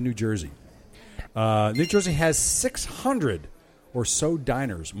 You come to New Jersey. New Jersey has 600 or so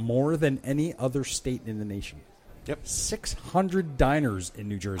diners, more than any other state in the nation. Yep. 600 diners in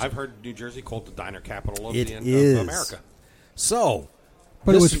New Jersey. I've heard New Jersey called the diner capital of, It of is. America. So,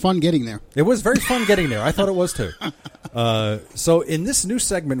 But it this- was fun getting there. It was very fun getting there. I thought it was too. So in this new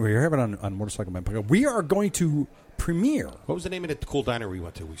segment we're having on Motorcycle Man Podcast, we are going to premiere What was the name of the cool diner we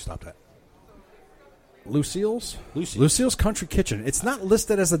went to? We stopped at. Lucille's Country Kitchen. It's not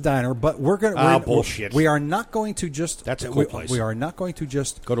listed as a diner, but we're going to bullshit. We are not going to just That's a cool place. We are not going to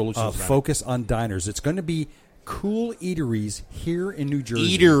just Go to Lucille's Diner. focus on diners. It's going to be cool eateries here in New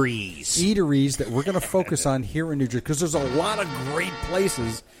Jersey. Eateries that we're going to focus on here in New Jersey because there's a lot of great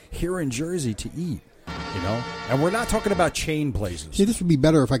places here in Jersey to eat. And we're not talking about chain places. See, this would be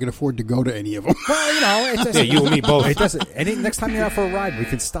better if I could afford to go to any of them. Well, it doesn't. Yeah, you and me both. It doesn't. Next time you're out for a ride, we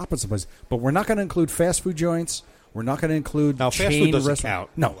can stop at some place. But we're not going to include fast food joints. We're not going to include Now, fast chain food doesn't restaurants.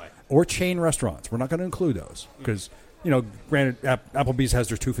 count, No, by the way. or chain restaurants. We're not going to include those because granted, Applebee's has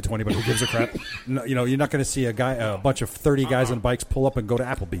their 2 for $20, but who gives a crap? No, you're not going to see a bunch of 30 guys on bikes pull up and go to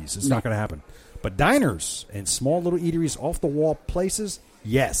Applebee's. It's not going to happen. But diners and small little eateries, off the wall places,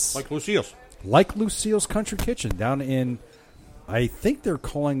 yes, like Lucille's. like Lucille's Country Kitchen down in, I think they're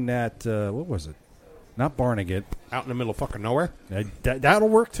calling that, what was it? Not Barnegat. Out in the middle of fucking nowhere. That'll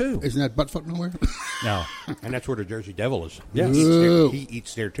work too. Isn't that buttfuck nowhere? No. And that's where the Jersey Devil is. Yes. He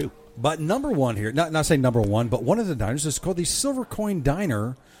eats there too. But number one here, not saying number one, but one of the diners is called the Silver Coin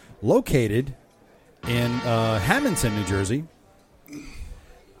Diner, located in Hamilton, New Jersey.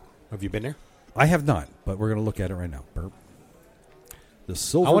 Have you been there? I have not, but we're going to look at it right now. Burp. The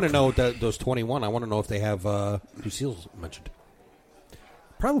Silver I want to know those 21. I want to know if they have Lucille's mentioned.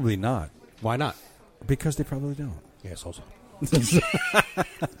 Probably not, Why not? because they probably don't. Yes, also.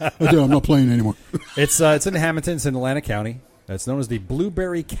 I'm not playing anymore. It's in Hamilton. It's in Atlantic County. It's known as the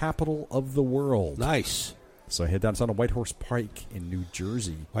blueberry capital of the world. Nice. So head down. It's on a White Horse Pike in New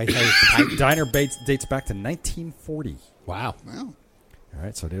Jersey. White House. Diner dates back to 1940. Wow. Wow. All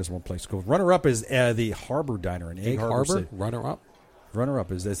right, so there's one place to go. Runner up is the Harbor Diner in Egg Harbor. City. Runner up. Runner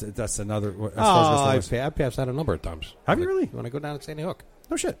up is that's another. As Oh, far as I've passed that a number of times. Have you really? When I go down to Sandy Hook.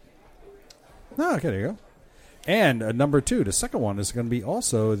 No shit. No, okay, there you go. And number two, the second one is going to be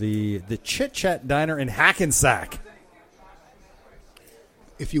also the Chit Chat Diner in Hackensack.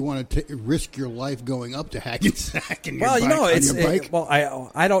 if you want to risk your life going up to Hackensack and Well, on your bike.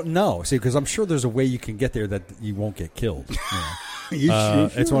 I don't know. See, because I'm sure there's a way you can get there that you won't get killed. You know?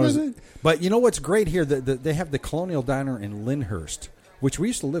 It's one of those. But you know what's great here? They have the Colonial Diner in Lyndhurst, which we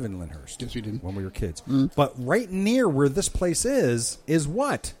used to live in Lyndhurst. Yes, we did. When we were kids. But right near where this place is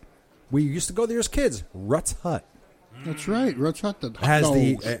what? We used to go there as kids. Rutt's Hut. That's right. Rutt's Hut Has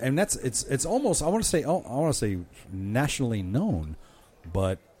and it's almost I want to say nationally known,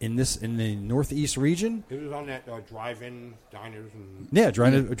 but in the Northeast region, It was on that drive-in diners and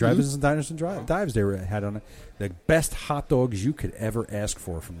drive-ins and diners and dives they had on it. The best hot dogs you could ever ask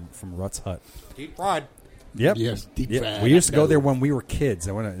for from Rutt's Hut. deep fried. Yep. Yes, deep fried. We used to go there when we were kids,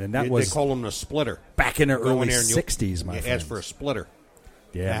 and that was They call them a splitter. back in the Go in early there and you'll- '60s. My You friend. ask for a splitter.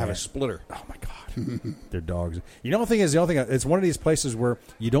 Yeah, I have man. a splitter. Oh my God, they're dogs. You know the thing is, it's one of these places where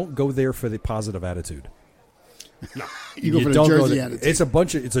you don't go there for the positive attitude. You go for the don't Jersey there.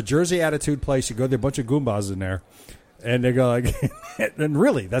 attitude. It's a Jersey attitude place. You go there, a bunch of Goombas in there, and they go like, and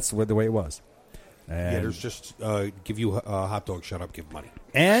really, that's the way it was. And, Yeah, there's just give you a hot dog, shut up, give money.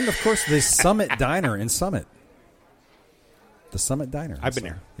 and of course the Summit Diner in Summit. The Summit Diner. I've been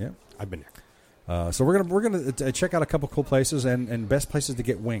there. Yeah. I've been there. So we're gonna check out a couple cool places and best places to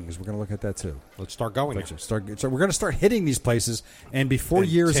get wings. We're gonna look at that too. Let's start going. now. So we're gonna start hitting these places, and before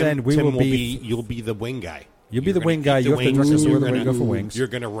And year's Tim- end, we Tim will be. You'll be the wing guy. You'll be You're the gonna wing guy. eat the You have to direct wings. us to where You're the way to go gonna- for wings. You're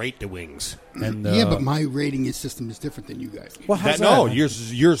going to rate the wings. And yeah, but my rating system is different than you guys. well, how's No, that?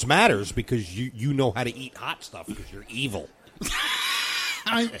 yours matters because you know how to eat hot stuff because you're evil.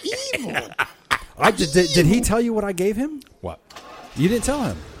 I'm evil. Did he tell you what I gave him? What? You didn't tell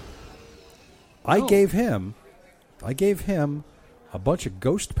him. I gave him a bunch of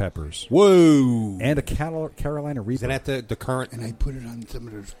ghost peppers Whoa! and a Carolina Reaper. Isn't that the current? And I put it on some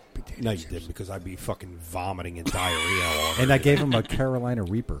of those potato No, you chips. didn't because I'd be fucking vomiting and diarrhea all over. And I gave him a Carolina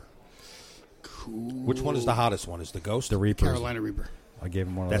Reaper. Which one is the hottest one? Is the Ghost? The Reaper. Carolina Reaper. I gave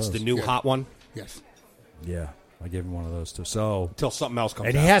him one of That's those. the new Yeah. hot one. Yes. Yeah, I gave him one of those too. So, Until something else comes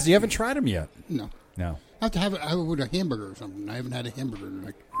and out. he has. You haven't tried them yet. No. No. I have to have it with a hamburger or something. I haven't had a hamburger in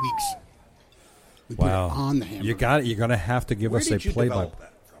like weeks. We put Wow. it on the hamburger. You got it. You're going to have to give Where us did a you play by. develop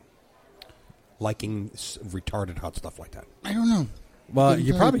that from? Liking retarded hot stuff like that. I don't know. Well, Couldn't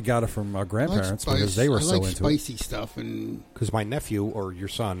you tell probably got it from our grandparents because they were I so like into it. spicy stuff, and Because my nephew or your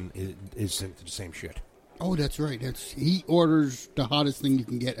son is into the same shit. oh, that's right. He orders the hottest thing you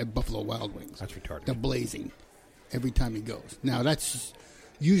can get at Buffalo Wild Wings. That's retarded. The blazing, every time he goes. Now that's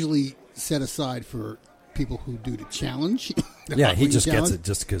usually set aside for people who do the challenge. the Yeah, hot he wing just gets challenge. it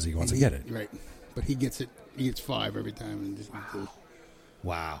just because he wants to And get it. right? But he gets it. He gets 5 every time, and just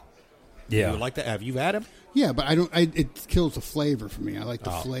Wow. Yeah. You like that? Have you had him? yeah. But I don't. It kills the flavor for me. I like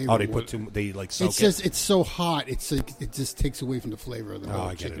the flavor. Oh, they put they like soak It's just it's so hot. It's like, it just takes away from the flavor of the whole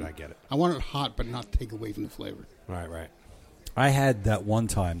I get it, chicken. I get it. I want it hot, but not take away from the flavor. Right, right. I had that one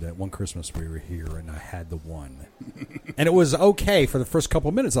Christmas we were here, and I had the one. And it was okay for the first couple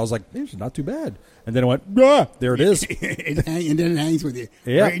of minutes. I was like, it's not too bad. And then it went, ah, there it is. And then it hangs with you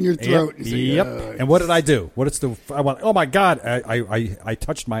Yep. right in your throat. Yep. It's like, Yep. oh, And what did I do? What is the? I went, oh my God! I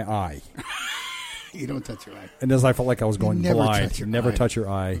touched my eye, you don't touch your eye. and as I felt like I was going Never blind. touch your Never eye. touch your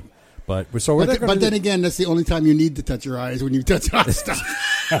eye. But so we're But then again, that's the only time you need to touch your eye is when you touch hot stuff.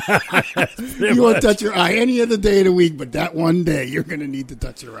 You won't touch your eye any other day of the week, but that one day you're going to need to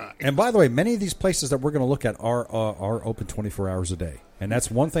touch your eye. And by the way, many of these places that we're going to look at are open 24 hours a day, and that's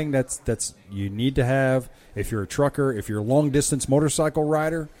one thing that's you need to have if you're a trucker, if you're a long distance motorcycle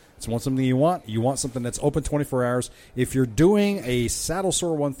rider. It's something you want. You want something that's open 24 hours. If you're doing a Saddle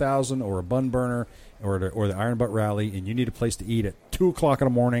Sore 1000 or a Bun Burner or the Iron Butt Rally, and you need a place to eat at 2:00 in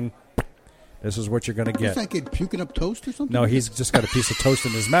the morning, this is what you're going to Is get. that kid puking up toast or something? No, he's just got a piece of toast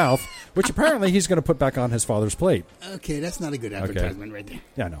in his mouth, which apparently he's going to put back on his father's plate. Okay, that's not a good advertisement right there.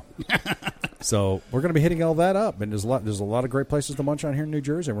 Yeah, I know. So we're going to be hitting all that up, and there's a lot of great places to munch on here in New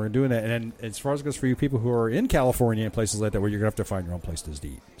Jersey, and we're doing that. And then as far as it goes for you people who are in California and places like that, where you're going to have to find your own places to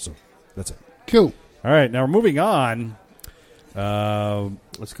eat. So that's it. Cool. All right, now we're moving on.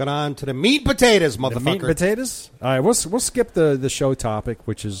 Let's get on to the meat potatoes, The motherfucker. meat and potatoes. All right, we'll skip the show topic,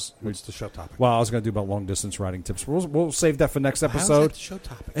 which is What's the show topic? well, I was going to do about long distance riding tips. We'll save that for next How's episode. that the show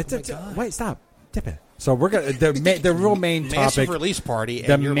topic? Wait, stop. Tip it. So we're gonna the real main Massive topic. release party,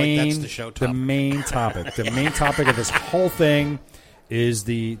 The and you're main, like, that's the show topic. the main topic. The main topic of this whole thing is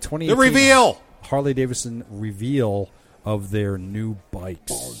the 2018 The reveal! Harley Davidson reveal of their new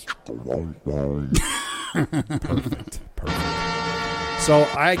bikes. Perfect. So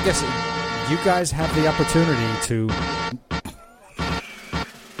I guess you guys have the opportunity to. There's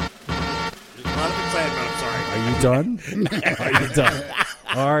a lot of excitement, I'm sorry. Are you done? Are you done?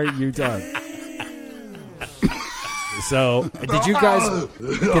 Are you done? So, did you guys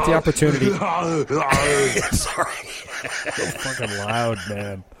get the opportunity? Sorry. So fucking loud,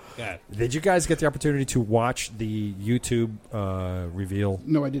 man. Yeah. Did you guys get the opportunity to watch the YouTube reveal?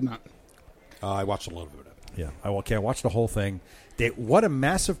 No, I did not. I watched a little bit of it. Yeah. I watched the whole thing. What a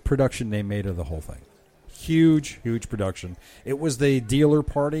massive production they made of the whole thing. Huge production. It was the dealer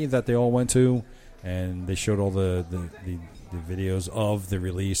party that they all went to, and they showed all the videos of the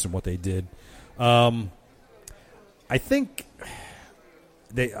release and what they did. I think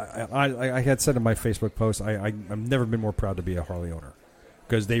I had said in my Facebook post, I've never been more proud to be a Harley owner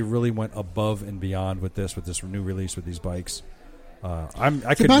because they really went above and beyond with this new release with these bikes.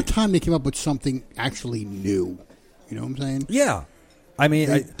 It's about time they came up with something actually new. You know what I'm saying? Yeah. I mean,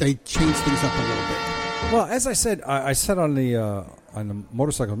 they changed things up a little bit. Well, as I said, I said on the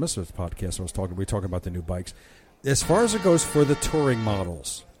Motorcycle Mysteries podcast, we were talking about the new bikes. As far as it goes for the touring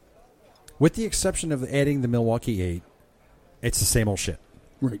models, with the exception of adding the Milwaukee 8, it's the same old shit.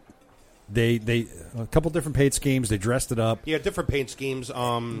 Right. They a couple different paint schemes. They dressed it up. Yeah, different paint schemes.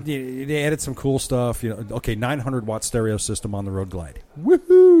 They added some cool stuff. 900-watt stereo system on the Road Glide.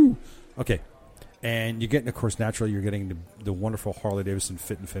 Woohoo! Okay. And you're getting, of course, naturally, you're getting the wonderful Harley-Davidson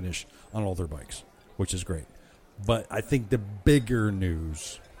fit and finish on all their bikes, which is great. But I think the bigger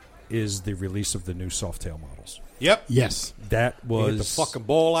news is the release of the new Softail models. Yep. Yes. That was... Hit the fucking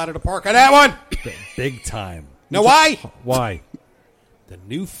ball out of the park on that one. Big time. Now, why? Why? The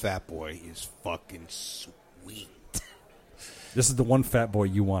new Fat Boy is fucking sweet. This is the one Fat Boy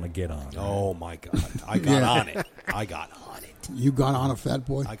you want to get on. Right? Oh, my God. I got on it. You got on a Fat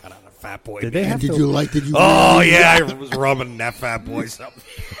Boy? I got on a Fat Boy. Did they have Did to... you Oh, yeah. I was rubbing that Fat Boy something.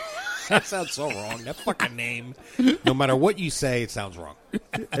 That sounds so wrong. That fucking name. No matter what you say, it sounds wrong.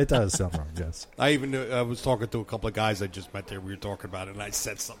 It does sound wrong, yes. I was talking to a couple of guys I just met there. We were talking about it, and I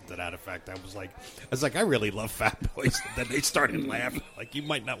said something to that effect. I was like, I really love Fat Boys. And then they started laughing. Like, you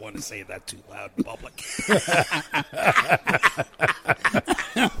might not want to say that too loud in public.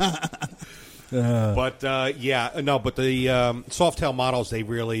 But the Softail models, they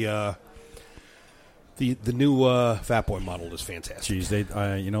really the new Fat Boy model is fantastic. Jeez, they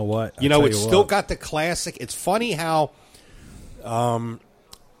you know what? It's still got the classic. It's funny how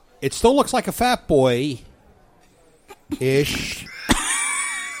it still looks like a Fat Boy-ish.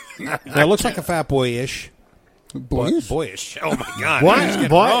 It looks like a Fat Boy-ish. Boyish? Boyish. Oh, my God.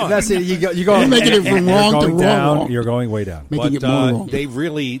 What? That's it. You go. You're making it from wrong to down. wrong. You're going way down. Making it more wrong. They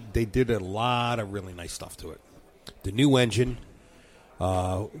did a lot of really nice stuff to it. The new engine,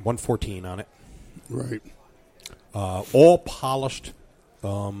 114 on it. Right. All polished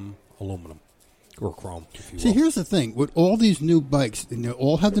aluminum or chrome, if you will. See, here's the thing. With all these new bikes, and they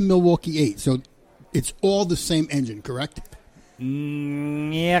all have the Milwaukee 8, so it's all the same engine, correct?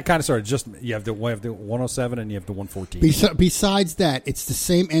 Yeah, kind of, sort of. Just you have the 107 and you have the 114. Besides that, it's the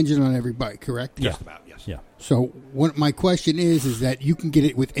same engine on every bike, correct? Yeah. Just about, yes. Yeah. So what my question is that you can get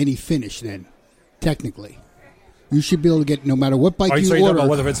it with any finish then, technically. You should be able to get no matter what bike you order.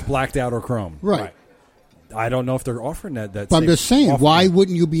 Whether it's blacked out or chrome. Right. I don't know if they're offering that. But I'm just saying, why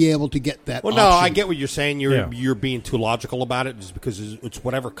wouldn't you be able to get that Well, option? no, I get what you're saying. You're being too logical about it just because it's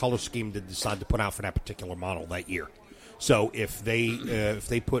whatever color scheme they decide to put out for that particular model that year. So if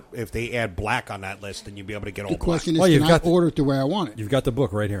they add black on that list, then you'll be able to get all The black. question is, Well, can I order it the way I want it? You've got the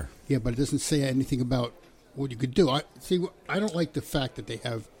book right here. Yeah, but it doesn't say anything about what you could do. I don't like the fact that they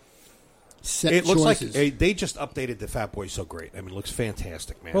have set It looks choices. like they just updated the Fat Boy so great. I mean, it looks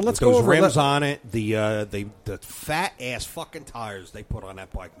fantastic, man. Well, let's With those go over rims on it. The fat ass fucking tires they put on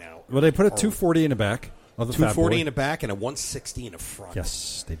that bike now. Well, they put a 240 in the back of the Fat 240 Boy. in the back and a 160 in the front.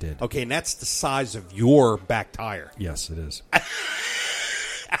 Yes, they did. Okay, and that's the size of your back tire. Yes, it is.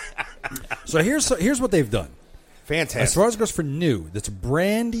 So here's what they've done. Fantastic. As far as it goes for new, that's a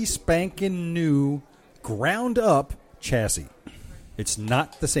brandy spanking new, ground up chassis. It's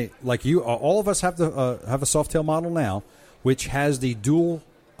not the same. Like all of us have a Softail model now, which has the dual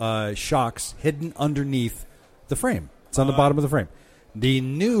shocks hidden underneath the frame. It's on the bottom of the frame. The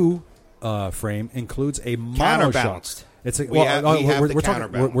new frame includes a monoshock. Counterbalanced.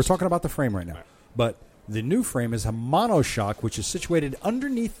 We're talking about the frame right now, but the new frame is a monoshock, which is situated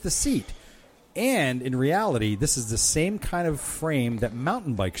underneath the seat. And in reality, this is the same kind of frame that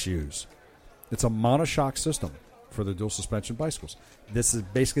mountain bikes use. It's a monoshock system for the dual suspension bicycles. This is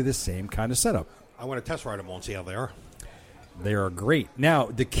basically the same kind of setup. I want to test ride them and see how they are. They are great. Now,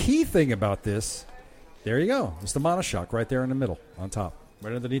 the key thing about this, there you go. It's the monoshock right there in the middle, on top,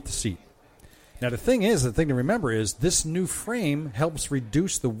 right underneath the seat. Now, the thing to remember is this new frame helps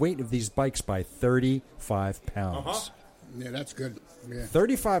reduce the weight of these bikes by 35 pounds. Yeah, that's good. Yeah.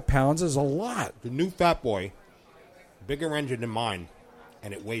 35 pounds is a lot. The new Fat Boy, bigger engine than mine,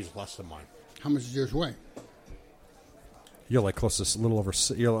 and it weighs less than mine. How much does yours weigh? You're like close to a little over.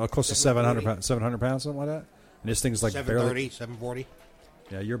 You're close to 700 pounds, 700 pounds, something like that. And this thing's like 730, barely. 740.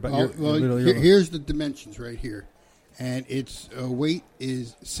 Yeah, you're about. Well, you're here's the dimensions right here, and its weight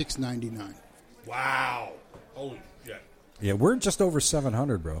is 699. Wow. Holy shit. yeah, we're just over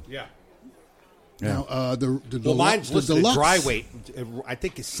 700, bro. Yeah. Yeah. Now, the Well, mine's the listed deluxe, at dry weight. I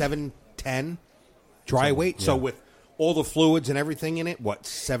think is 710 dry weight. yeah. So with all the fluids and everything in it, what,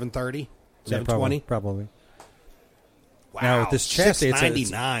 730? Yeah, 720? probably. Wow. Now with this chassis, it's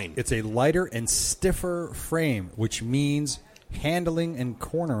 $699. a lighter and stiffer frame, which means handling and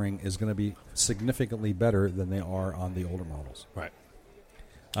cornering is going to be significantly better than they are on the older models. Right.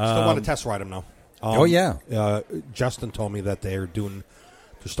 Still want to test ride them, though. Oh, yeah. Justin told me that they're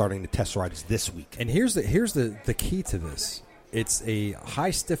starting the test rides this week. And here's the key to this. It's a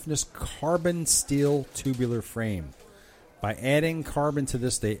high stiffness carbon steel tubular frame. By adding carbon to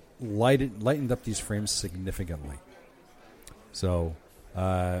this, they lightened up these frames significantly. So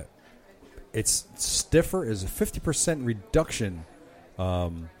it's stiffer, is a 50% reduction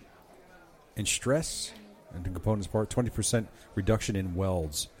in stress and the components part, 20% reduction in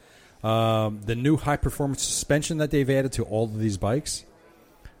welds. The new high performance suspension that they've added to all of these bikes,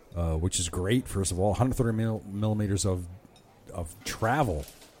 which is great. First of all, 130 millimeters of travel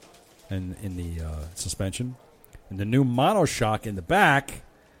in the suspension, and the new monoshock in the back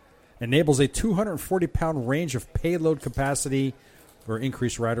enables a 240-pound range of payload capacity for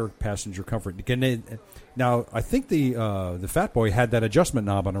increased rider passenger comfort. Now, I think the Fat Boy had that adjustment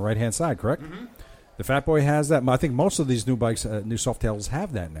knob on the right-hand side, correct? Mm-hmm. The Fat Boy has that. I think most of these new bikes, new Softails,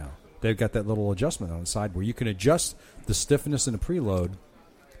 have that now. They've got that little adjustment on the side where you can adjust the stiffness and the preload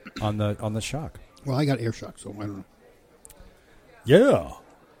on the shock. Well, I got air shock, so I don't know. Yeah.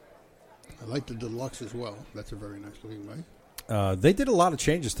 I like the deluxe as well. That's a very nice looking bike. They did a lot of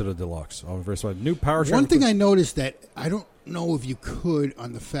changes to the deluxe. New powertrain. One thing I noticed that I don't know if you could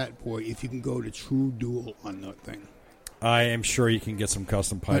on the Fat Boy if you can go to true dual on that thing. I am sure you can get some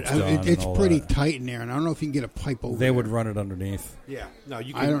custom pipes But done. it's and all pretty that. tight in there, and I don't know if you can get a pipe over. They there. would run it underneath. Yeah. No,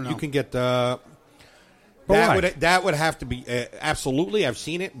 you I don't can, know. you can get But why? that would have to be absolutely. I've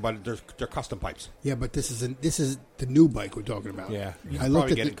seen it, but they're custom pipes. Yeah, but this is the new bike we're talking about. You I can looked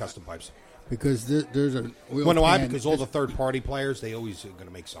probably at get the, in custom pipes. because there's an oil Well, no, why? pan. Because all the third-party players, they always are going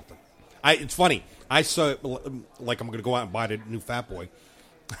to make something. It's funny. I saw, like, I'm going to go out and buy the new Fat Boy.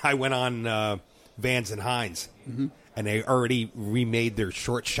 I went on Vans and Hines, and they already remade their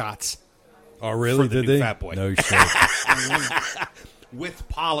short shots Oh, really? for the Did new they? Fat Boy. No shit. with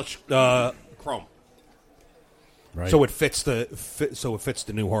polished chrome, Right. so it fits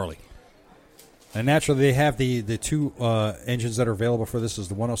the new Harley. And naturally, they have the two engines that are available for this is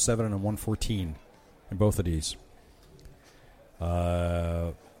the 107 and the 114 in both of these.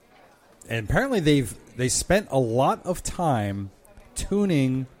 And apparently, they spent a lot of time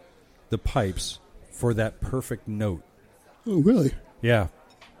tuning the pipes for that perfect note. Oh, really? Yeah.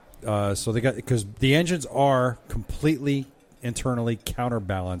 So they got, because the engines are completely internally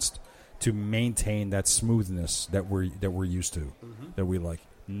counterbalanced to maintain that smoothness that we're used to, that we like.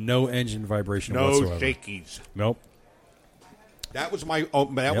 No engine vibration No whatsoever. shakies. Nope. That was my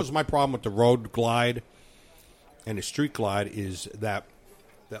was my problem with the Road Glide and the Street Glide is that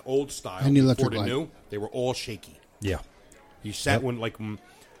the old style And the before Electric the Glide. new, they were all shaky. Yeah. You sat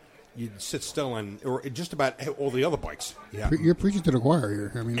you'd sit still or just about all the other bikes. Yeah, You're preaching to the choir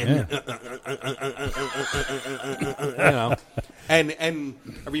here. I mean, and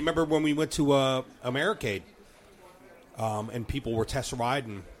I remember when we went to Americade, and people were test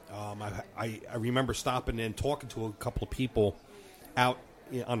riding. I remember stopping and talking to a couple of people out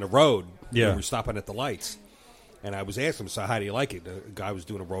on the road. Yeah. We were stopping at the lights, and I was asking them, "So how do you like it?" The guy was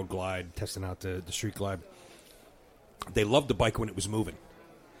doing a Road Glide, testing out the Street Glide. They loved the bike when it was moving.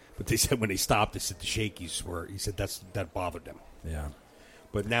 But they said when they stopped, they said the shakies were. He said that bothered them. Yeah.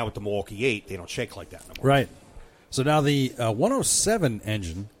 But now with the Milwaukee 8, they don't shake like that no more. Right. So now the 107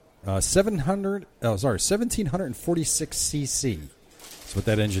 engine, 1746 cc. That's what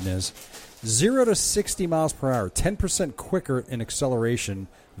that engine is. 0 to 60 miles per hour, 10% quicker in acceleration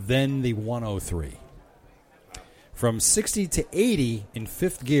than the 103. From 60 to 80 in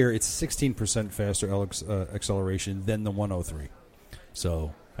fifth gear, it's 16% faster acceleration than the 103.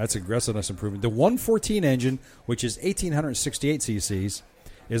 So that's aggressiveness improvement. The 114 engine, which is 1,868 cc's,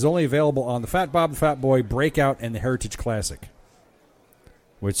 is only available on the Fat Bob, the Fat Boy, Breakout, and the Heritage Classic.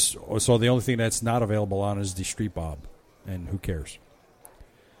 So the only thing that's not available on is the Street Bob, and who cares?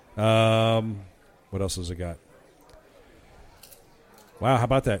 What else has it got? Wow, how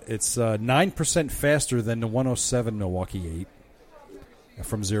about that? It's 9% faster than the 107 Milwaukee 8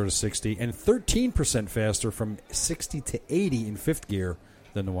 from 0 to 60, and 13% faster from 60 to 80 in fifth gear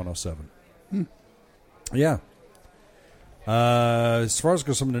than the 107. Yeah. As far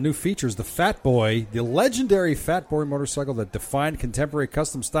as some of the new features, the Fat Boy, the legendary Fat Boy motorcycle that defined contemporary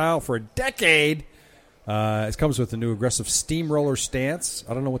custom style for a decade, it comes with a new aggressive steamroller stance.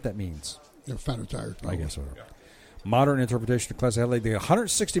 I don't know what that means. They're fatter tires. I guess so. Yeah. Modern interpretation of classic headlight. The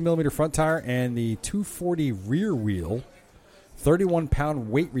 160-millimeter front tire and the 240 rear wheel. 31-pound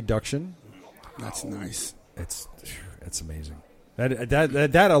weight reduction. That's nice. It's amazing.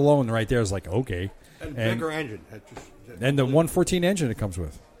 That alone right there is like, okay. And bigger engine. And the 114 engine it comes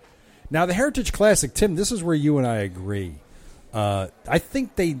with. Now, the Heritage Classic, Tim, this is where you and I agree. I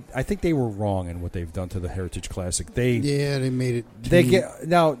think they were wrong in what they've done to the Heritage Classic. They made it.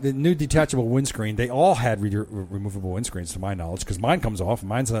 Now the new detachable windscreen. They all had removable windscreens, to my knowledge, because mine comes off.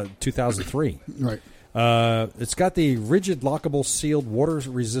 Mine's a 2003. Right. It's got the rigid, lockable, sealed,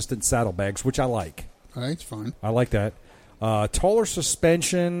 water-resistant saddlebags, which I like. All right, it's fine. I like that. Taller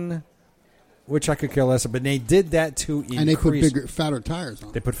suspension, which I could care less. But they did that to increase. And they put bigger, fatter tires on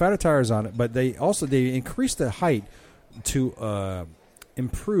it. They put fatter tires on it, but they increased the height to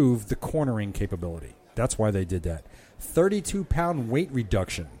improve the cornering capability. That's why they did that. 32-pound weight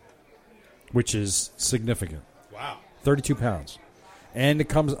reduction, which is significant. Wow. 32 pounds. And it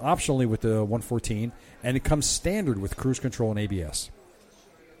comes optionally with the 114, and it comes standard with cruise control and ABS.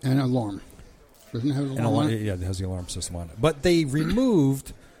 And alarm. Doesn't it have an alarm on it? Yeah, it has the alarm system on it. But they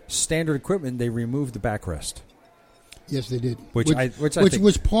removed standard equipment. They removed the backrest. Yes, they did. Which I think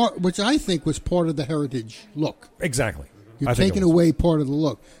was part of the Heritage look. Exactly. You're taking away part of the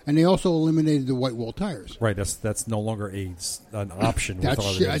look, and they also eliminated the white wall tires. Right. That's no longer an option.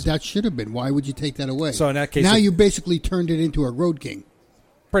 That should have been. Why would you take that away? So in that case, now you basically turned it into a Road King.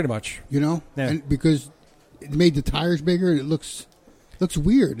 Pretty much. You know, yeah. And because it made the tires bigger, and it looks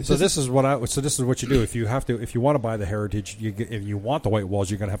weird. This is what you do if you want to buy the Heritage. If you want the white walls,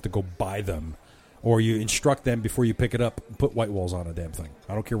 you're going to have to go buy them. Or you instruct them before you pick it up, put white walls on a damn thing.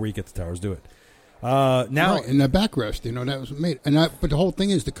 I don't care where you get the tires, do it. Now, right, and the backrest, that was made. But the whole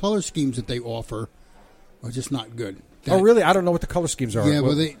thing is the color schemes that they offer are just not good. Really? I don't know what the color schemes are. Yeah,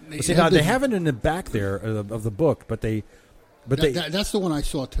 well, they have it in the back there of the book, but that's the one I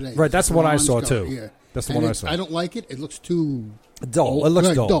saw today. Right, that's the one I saw too. Yeah, that's the one I saw. I don't like it. It looks too dull. It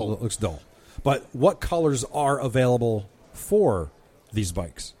looks dull. It looks dull. But what colors are available for these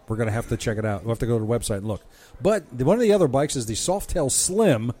bikes? We're going to have to check it out. We'll have to go to the website and look. But one of the other bikes is the Softail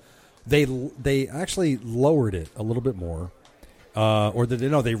Slim. They actually lowered it a little bit more.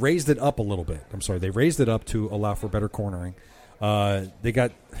 They raised it up a little bit. I'm sorry. They raised it up to allow for better cornering. They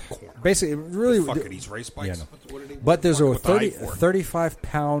got basically really... Fuck are these race bikes? Yeah, no. But there's a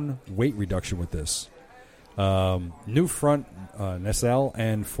 35-pound weight reduction with this. New front nacelle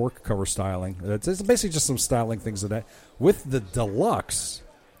and fork cover styling. It's basically just some styling things of that. With the Deluxe,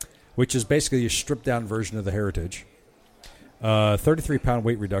 which is basically a stripped-down version of the Heritage, 33-pound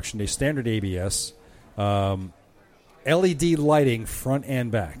weight reduction, a standard ABS, LED lighting front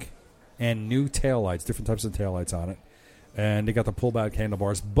and back, and new taillights, different types of taillights on it. And they got the pullback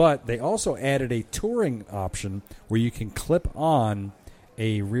handlebars. But they also added a touring option where you can clip on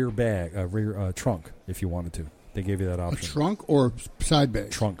a rear trunk if you wanted to. They gave you that option. A trunk or side bag?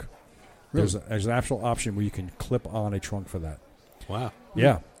 Trunk. Really? There's an actual option where you can clip on a trunk for that. Wow.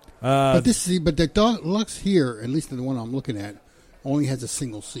 Yeah. But the Deluxe here, at least the one I'm looking at, only has a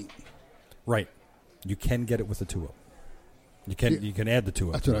single seat. Right. You can get it with a 2-up. You can add the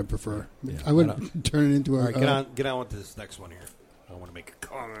 2-up. That's what I prefer. Yeah. I wouldn't turn it into a... All right, get on with this next one here. I want to make a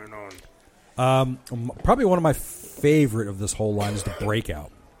comment on... Probably one of my favorite of this whole line is the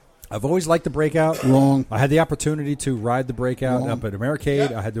Breakout. I've always liked the Breakout. Wrong. I had the opportunity to ride the Breakout up at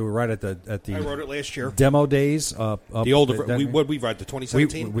Americade. Yeah. I had to ride at the. I rode it last year. Demo days. The older. We ride the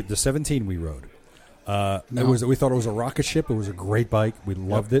 2017. The 17 we rode. We thought it was a rocket ship. It was a great bike. We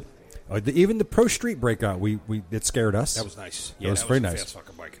loved it. Even the Pro Street Breakout, it scared us. That was nice. Yeah, it was very nice. Fast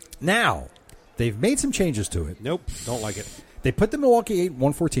fucking bike. Now they've made some changes to it. Nope, don't like it. They put the Milwaukee 8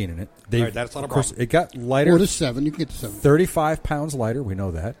 114 in it. All right, that's not a problem. Of course, it got lighter. Or the 7. You can get the 7. 35 pounds lighter. We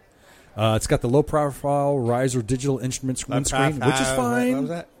know that. It's got the low-profile riser digital instruments windscreen, which is fine. What was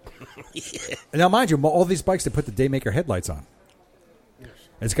that? Yeah. Now, mind you, all these bikes, they put the Daymaker headlights on. Yes.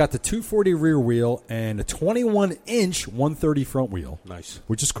 It's got the 240 rear wheel and a 21-inch 130 front wheel. Nice.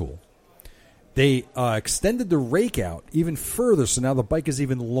 Which is cool. They extended the rake out even further, so now the bike is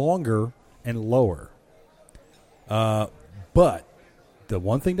even longer and lower. But the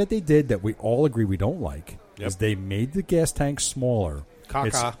one thing that they did that we all agree we don't like is they made the gas tank smaller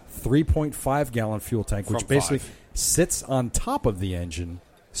It's 3.5 gallon fuel tank, which From basically 5. sits on top of the engine,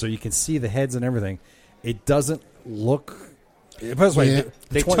 so you can see the heads and everything. It doesn't look. By the way, Yeah.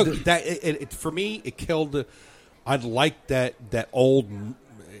 They took that. For me, it killed. I like that old.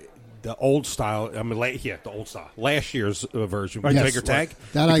 The old style. I mean, the old style. Last year's version with Yes. bigger tank.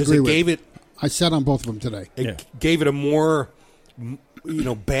 That I because agree it with. gave it. I sat on both of them today. It gave it a more,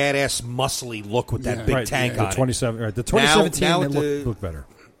 badass, muscly look with that Yeah. big right, tank the on 27, right, the 2017 Now it the- looked better.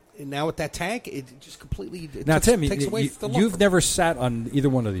 it. Now with that tank, it just completely Now, Tim, takes away the look. you've never sat on either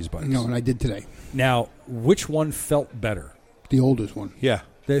one of these bikes. No, and I did today. Now, which one felt better? The oldest one. Yeah.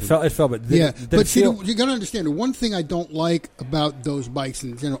 It felt better. Yeah, Did but it see, feel- you got to understand the one thing I don't like about those bikes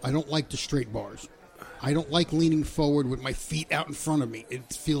in general. I don't like the straight bars. I don't like leaning forward with my feet out in front of me.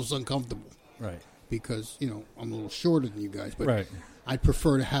 It feels uncomfortable right. because I'm a little shorter than you guys, but Right. I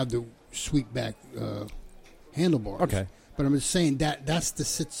prefer to have the sweep back handlebars. Okay. But I'm just saying that's the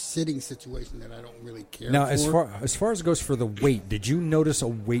sitting situation that I don't really care Now, for. as far as it goes for the weight, did you notice a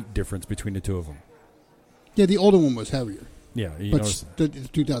weight difference between the two of them? Yeah, the older one was heavier. Yeah, you But noticed. the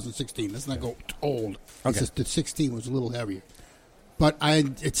 2016. Let's not go old. Okay. It's just the 16 was a little heavier. But I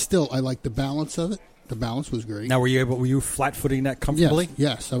like the balance of it. The balance was great. Now, were you flat-footing that comfortably?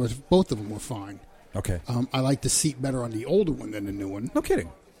 Yes. I was. Both of them were fine. Okay. I like the seat better on the older one than the new one. No kidding.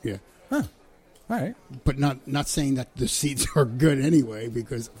 Yeah, Huh. All right. but not saying that the seats are good anyway,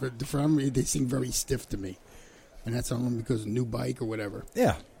 because for me they seem very stiff to me, and that's only because of new bike or whatever.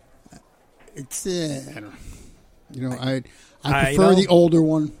 Yeah. It's I don't know. I I prefer know. the older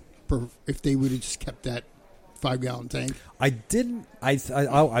one. If they would have just kept that 5-gallon tank. I didn't.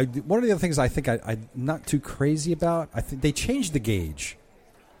 One of the other things I think I'm not too crazy about. I think they changed the gauge.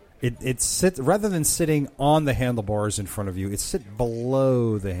 It sits rather than sitting on the handlebars in front of you. It sit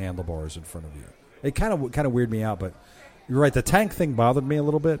below the handlebars in front of you. It kind of weirded me out, but you're right. The tank thing bothered me a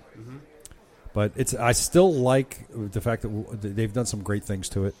little bit, but I still like the fact that they've done some great things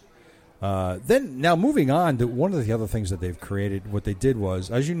to it. Then now moving on to one of the other things that they've created. What they did was,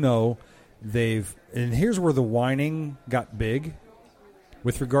 as you know, and here's where the whining got big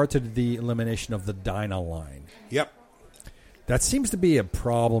with regard to the elimination of the Dyna line. Yep. That seems to be a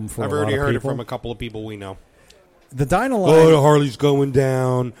problem for I've a lot already of heard it people. from a couple of people we know. The Dyna line. Oh, the Harley's going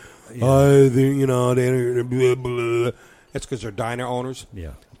down. They blah, blah. That's because they're Dyna owners.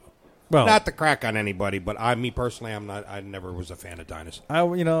 Yeah. Well, Not to crack on anybody, but me personally, I'm not. I never was a fan of Dynas. I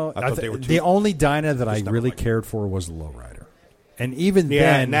thought they were the only Dyna that I Just never really liked it. cared for was the Lowrider, and even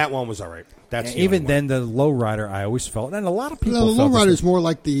Yeah, then, and that one was all right. That's the even only one. then, the Lowrider I always felt, and a lot of people The felt lowrider this is more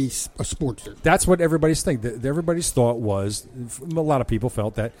like a Sportster. That's what everybody's think. Everybody's thought was, a lot of people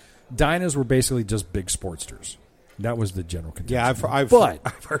felt that Dynas were basically just big Sportsters. That was the general contention. Yeah,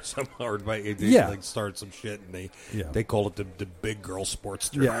 I've heard some hard by they Yeah. like start some shit and Yeah. they call it the big girl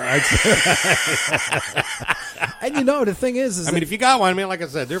Sportster. Yeah, and the thing is I mean, if you got one, like I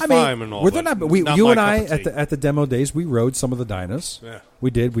said, they're I fine mean, and all. were but they not? not You my and I cup of tea. at the demo days, we rode some of the Dynas. Yeah. We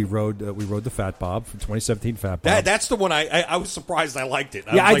did. We rode the Fat Bob from 2017 Fat Bob. That's the one I was surprised I liked it.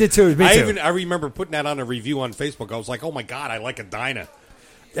 Yeah, I did too. Me too. I remember putting that on a review on Facebook. I was like, oh my god, I like a Dyna.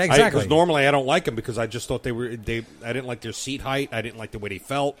 Yeah, exactly. Because normally I don't like them because I just thought I didn't like their seat height. I didn't like the way they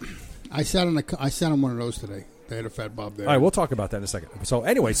felt. I sat on one of those today. They had a Fat Bob there. All right, we'll talk about that in a second. So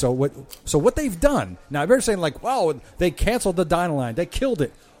anyway, so what they've done now? They're saying like, "Wow, they canceled the Dyna line. They killed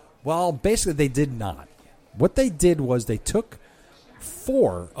it." Well, basically, they did not. What they did was they took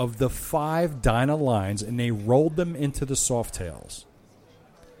 4 of the 5 Dyna lines and they rolled them into the Softails.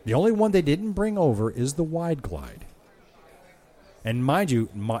 The only one they didn't bring over is the Wide Glide. And mind you,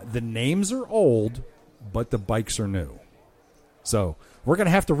 the names are old, but the bikes are new. So we're going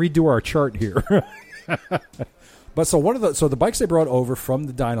to have to redo our chart here. But so the bikes they brought over from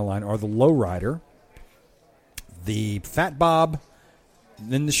the Dyna line are the Lowrider, the Fat Bob,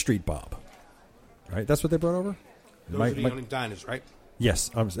 and then the Street Bob. Right? That's what they brought over? Those are the only Dynas, right?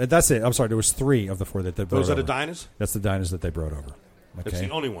 Yes, that's it. I'm sorry. There was 3 of the 4 that they brought Those over. are the Dynas? That's the Dynas that they brought over. Okay. That's the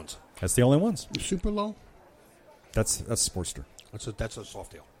only ones. That's the only ones. Super low? That's Sportster. That's a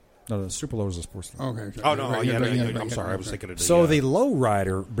Softail. No, the Super Low is a Sportster. Okay. Oh, no. Right, Yeah, right, yeah, right, I'm right, sorry. I right, was right. thinking of the... So the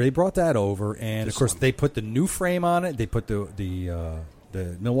Lowrider, they brought that over, and This of course one. they put the new frame on it. They put the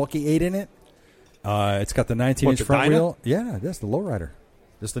Milwaukee 8 in it. It's got the 19-inch What, the front Dyna? wheel. Yeah, that's the Lowrider.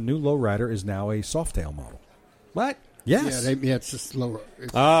 The new Lowrider is now a Softail model. What? Yes. It's just lower.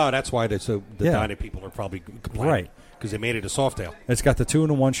 That's why the Yeah. Dyna people are probably complaining. Right. Because they made it a Softail. It's got the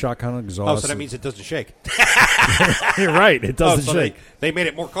 2-in-1 shotgun exhaust. Oh, so that means it doesn't shake. You're right. It doesn't so shake. They made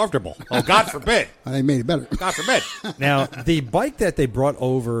it more comfortable. Oh, God forbid. They made it better. God forbid. Now, the bike that they brought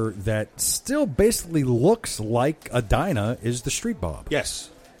over that still basically looks like a Dyna is the Street Bob.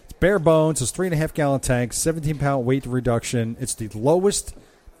 Yes. It's bare bones. It's 3.5-gallon tank, 17-pound weight reduction. It's the lowest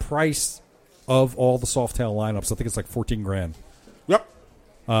price of all the Softail lineups. I think it's like $14,000. Yep.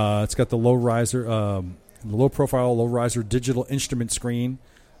 It's got the low profile, low riser digital instrument screen.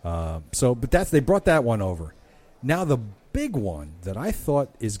 But they brought that one over. Now the big one that I thought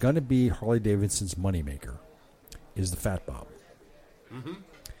is going to be Harley Davidson's moneymaker is the Fat Bob. Mm-hmm.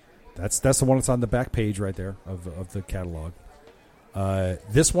 That's the one that's on the back page right there of the catalog.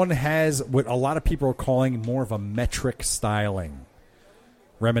 This one has what a lot of people are calling more of a metric styling,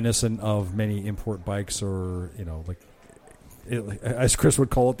 reminiscent of many import bikes, or as Chris would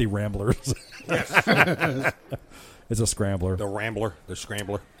call it, the Ramblers. It's a scrambler. The Rambler, the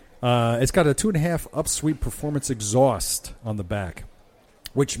Scrambler. It's got a 2.5 upsweep performance exhaust on the back,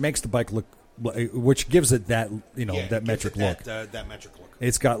 which makes the bike look, which gives it that that metric look. That metric look.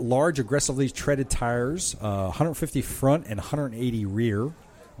 It's got large, aggressively treaded tires, 150 front and 180 rear,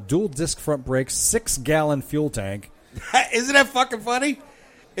 dual disc front brakes, 6-gallon fuel tank. Isn't that fucking funny?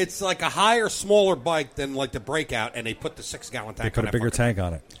 It's like a higher, smaller bike than like the Breakout, and they put the 6-gallon tank. They put a bigger tank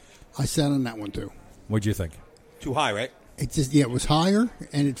on it. I sat on that one too. What'd you think? Too high, right? It was higher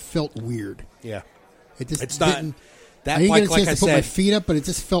and it felt weird. Yeah. It just It's not didn't. that I didn't bike. get a Like chance I to put my said, feet up, but it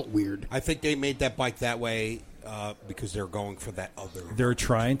just felt weird. I think they made that bike that way because they're going for that other. They're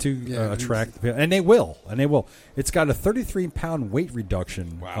trying to Yeah, attract, and they will. It's got a 33-pound weight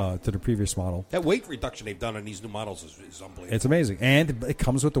reduction Wow. to the previous model. That weight reduction they've done on these new models is unbelievable. It's amazing, and it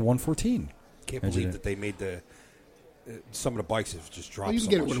comes with the 114. Can't believe that they made some of the bikes have just dropped. Well, you can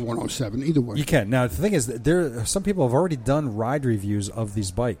so get it much. with a 107 either way. You can. Now, the thing is, that some people have already done ride reviews of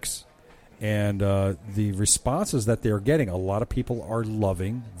these bikes, and the responses that they're getting, a lot of people are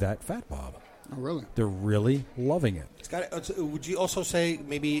loving that Fat Bob. Oh, really? They're really loving it. It's got. Would you also say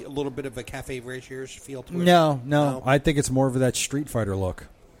maybe a little bit of a Cafe Racers feel to it? No. I think it's more of that Street Fighter look.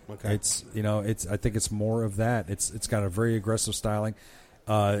 Okay. I think it's more of that. It's got a very aggressive styling.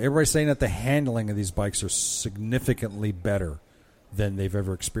 Everybody's saying that the handling of these bikes are significantly better than they've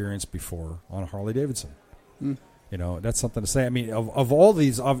ever experienced before on Harley Davidson. That's something to say. I mean, of all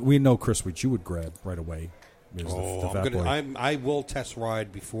these, we know Chris, which you would grab right away. Is the Fat Boy. I will test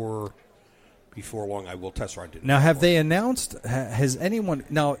ride before long. I will test ride it. Now, have they announced? Has anyone?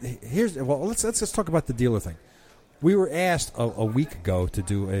 Now, let's talk about the dealer thing. We were asked a week ago to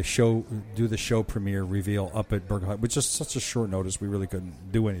do the show premiere reveal up at Bergen, which is such a short notice. We really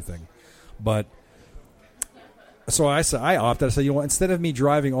couldn't do anything. But so I opted. I said, instead of me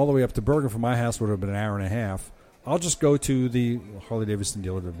driving all the way up to Bergen from my house, would have been an hour and a half. I'll just go to the Harley Davidson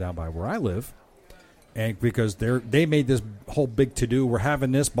dealer down by where I live, and because they made this whole big to do. We're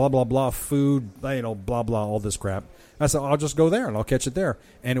having this blah blah blah food, blah blah all this crap. I said, I'll just go there and I'll catch it there.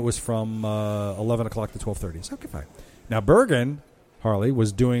 And it was from 11 o'clock to 12:30. So, okay, fine. Now, Bergen, Harley,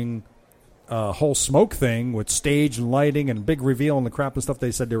 was doing a whole smoke thing with stage and lighting and big reveal and the crap and stuff they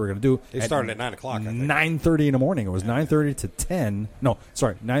said they were going to do. They started at 9 o'clock, I think. 9:30 in the morning. It was 9:30 to 10. No,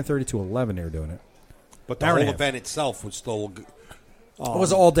 sorry, 9:30 to 11 they were doing it. But the whole event itself was still... it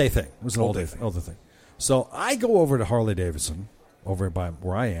was an all-day thing. It was an all-day thing. So I go over to Harley Davidson, over by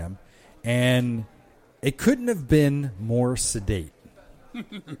where I am, and... it couldn't have been more sedate.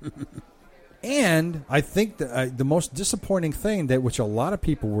 And I think the most disappointing thing, that which a lot of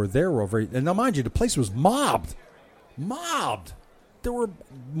people were there over, and now mind you, the place was mobbed. There were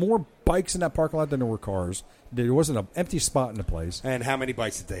more bikes in that parking lot than there were cars. There wasn't an empty spot in the place. And how many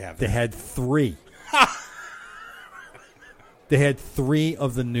bikes did they have? They had 3. They had 3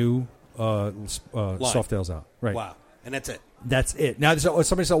 of the new Softails out. Right. Wow. And that's it. That's it. Now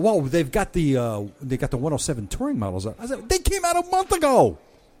somebody said, "Whoa, they've got the 107 touring models out." I said, "They came out a month ago."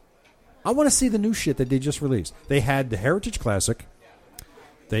 I want to see the new shit that they just released. They had the Heritage Classic,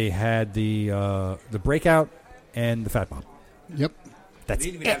 they had the Breakout, and the Fat Bob. Yep. They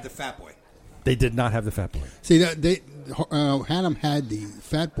didn't even have the Fat Boy. They did not have the Fat Boy. See, Hannum had the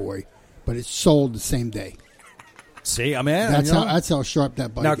Fat Boy, but it sold the same day. See, I mean, that's how sharp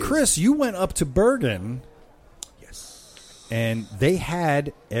that bike is. Now, Chris, you went up to Bergen. And they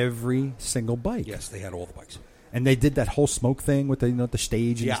had every single bike. Yes, they had all the bikes. And they did that whole smoke thing with the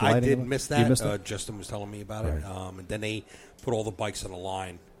stage. And I did miss that. You missed it? Justin was telling me about it. And then they put all the bikes on the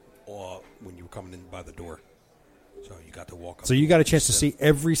line when you were coming in by the door. So you got to walk up. So you got a chance to see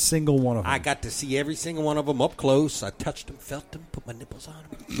every single one of them. I got to see every single one of them up close. I touched them, felt them, put my nipples on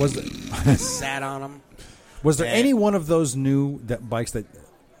them. Was there, Sat on them. was there And- any one of those new bikes that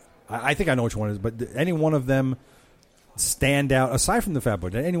I think I know which one it is, but did any one of them stand out aside from the Fat Boy?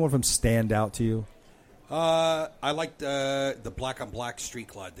 Did any one of them stand out to you? I liked the black on black Street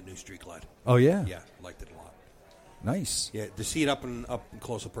Glide, the new Street Glide. Oh yeah, Yeah, liked it a lot. nice. Yeah, to see it up and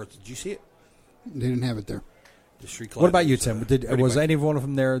close up person. Did you see it? They didn't have it there. The Street Glide. What about you, was, Tim? pretty Was much- any one of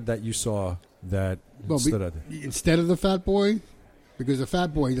them there that you saw that Well, stood out? instead of the Fat Boy, because the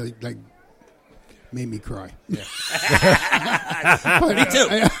Fat Boy like made me cry. Yeah. But, Me too.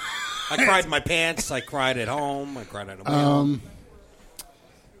 I cried in my pants. I cried at home. I cried at home.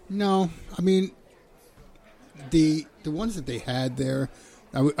 No, I mean the ones that they had there.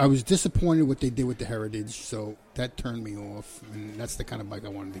 I was disappointed what they did with the Heritage, so that turned me off. And that's the kind of bike I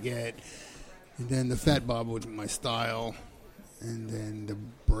wanted to get. And then the Fat Bob wasn't my style. And then the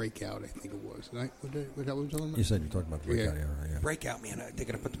Breakout, I think it was. Was that what we're talking about? You said you're talking about the breakout. Yeah. Yeah. Breakout, man. They're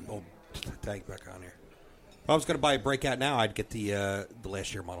going to put the old tag back on here. If I was going to buy a Breakout now, I'd get the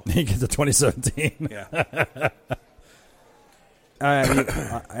last year model. You get the 2017. Yeah.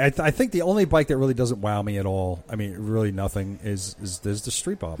 I think the only bike that really doesn't wow me at all, I mean, really nothing, is the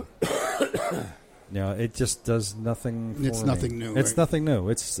Street Bob. It just does nothing for It's me. nothing new, It's right? nothing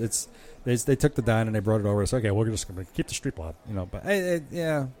new. They took the Dyna and they brought it over. It's okay, we're just going to keep the Street Bob. But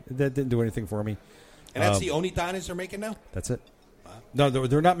that didn't do anything for me. And that's the only Dynas they're making now? That's it. No,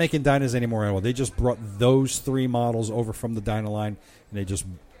 they're not making Dynas anymore at all. They just brought those 3 models over from the Dyna line, and they just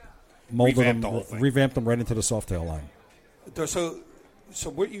molded Revamped the them, whole thing. revamped them right into the Softail line. So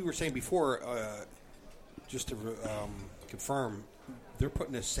what you were saying before, just to confirm, they're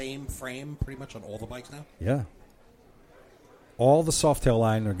putting the same frame pretty much on all the bikes now? Yeah. All the Softail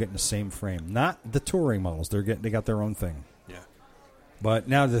line are getting the same frame, not the touring models. They got their own thing. Yeah. But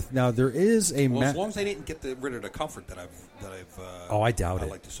now there is a Well, as long as they didn't get rid of the comfort that I've I doubt I it.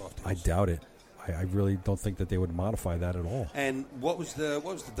 like the soft I doubt it. I really don't think that they would modify that at all. And what was the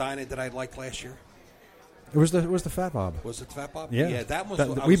Dyna that I liked last year? It was the Fat Bob. Was it the Fat Bob? Yeah, that was.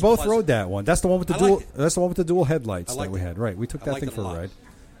 we both rode that one. That's the one with the I dual. liked it. That's the one with the dual headlights I that liked we it. had. Right, we took I that liked thing it for a a lot. ride.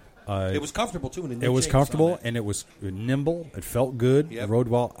 It was comfortable too. And It was comfortable and it was nimble. It felt good. Yep. It rode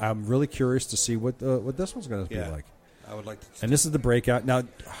well. I'm really curious to see what this one's going to be like. I would like to. And this is the Breakout. Now,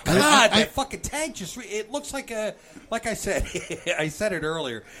 God, that fucking tag it looks like like I said, I said it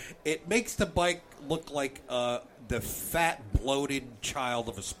earlier. It makes the bike look like the fat, bloated child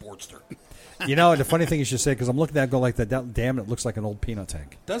of a Sportster. the funny thing is you say, because I'm looking at it go like that, damn, it looks like an old peanut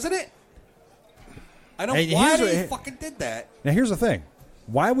tank. Doesn't it? I don't Hey, why here's they what- fucking did that. Now, here's the thing.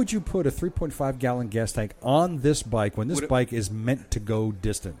 Why would you put a 3.5 gallon gas tank on this bike when this bike is meant to go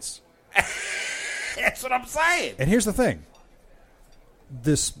distance? That's what I'm saying. And here's the thing.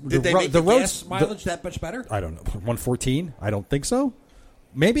 Did they make the gas mileage that much better? I don't know. 114? I don't think so.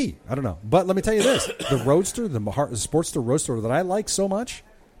 Maybe. I don't know. But let me tell you this. The Roadster, the Sportster Roadster that I like so much,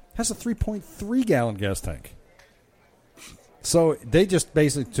 has a 3.3 gallon gas tank. So they just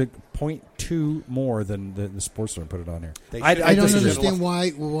basically took 0.2 more than the Sportster and put it on here. I don't disagree. understand why.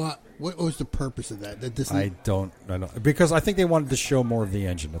 What was the purpose of that? That doesn't. I don't. Because I think they wanted to show more of the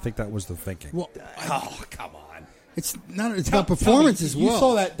engine. I think that was the thinking. Well, Oh, come on. it's not. It's about performance as well. You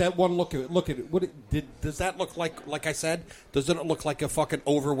saw that one look at it. Look at it. Does that look like I said? Doesn't it look like a fucking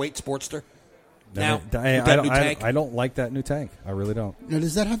overweight Sportster? Now, with that new tank? I don't like that new tank. I really don't. Now,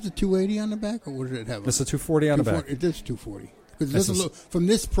 does that have the 280 on the back, or what did it have? It's a 240 on the back. It is 240. Because it That's doesn't look from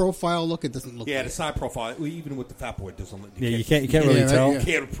this profile look. It doesn't look. Yeah, right. the side profile, even with the Fat Boy, it doesn't look. Yeah, you can't really Yeah, right, tell. yeah. You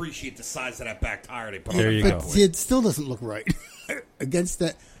can't appreciate the size of that back tire they put There on you the go. Fat But Boy. see, it still doesn't look right against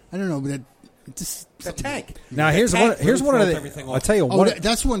that. I don't know, but it just The tank. Now The here's tank one. Here's really one of throws the. everything I'll off. tell you Oh, what.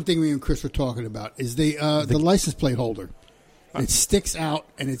 that's one thing me and Chris were talking about is the license plate holder. It sticks out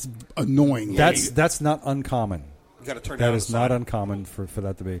and it's annoying. That's not uncommon. You got to turn That down is the not side. uncommon for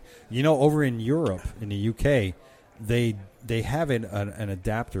that to be. Over in Europe, in the UK, they have an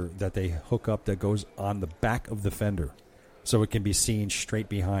adapter that they hook up that goes on the back of the fender, so it can be seen straight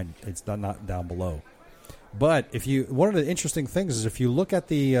behind. It's not down below. But one of the interesting things is if you look at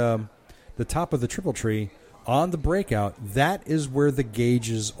the top of the Triple Tree on the Breakout, that is where the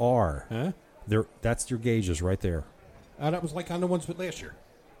gauges are. Huh? That's your gauges right there. That was like on the ones with last year.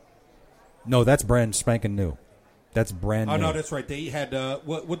 No, that's brand spanking new. That's brand new. Oh no, that's right. They had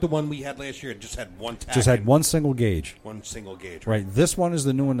what the one we had last year. It just had one tag. Just had and one single gauge. one single gauge. Right. This one is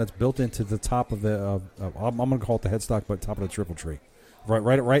the new one that's built into the top of the. I'm going to call it the headstock, but top of the Triple Tree,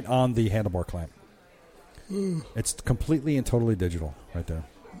 right on the handlebar clamp. It's completely and totally digital, right there.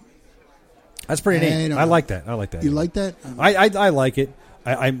 That's pretty neat. don't I know. like that. I like that. You like that? I like it.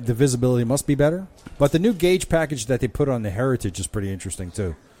 The visibility must be better, but the new gauge package that they put on the Heritage is pretty interesting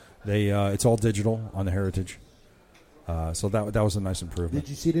too. It's all digital on the Heritage, so that was a nice improvement. Did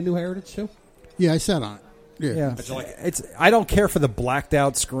you see the new Heritage too? Yeah, I sat on it. Yeah, How'd you like it's. I don't care for the blacked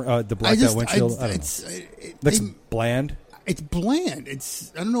out windshield. I don't know. Looks bland. It's bland.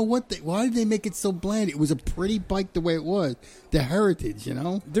 I don't know why did they make it so bland? It was a pretty bike the way it was. The Heritage, you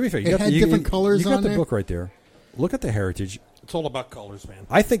know. To be fair, it had different colors You got on the there. book right there. Look at the Heritage. It's all about colors, man.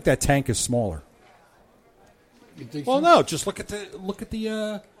 I think that tank is smaller. You think Well, so? no, just look at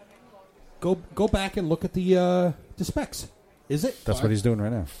the. Go back and look at the specs. Is it? That's what he's doing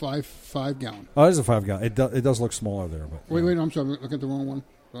right now. 5 gallon. Oh, it is a 5 gallon. It does look smaller there, but Wait, I'm sorry. Looking at the wrong one.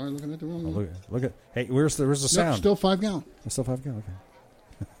 Sorry, looking at the wrong one. look at. Hey, where's the No, sound? still 5 gallon. It's still 5 gallon.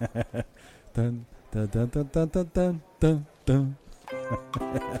 Okay. dun, dun, dun, dun, dun, dun, dun, dun.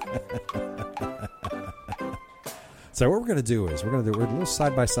 So what we're going to do is we're a little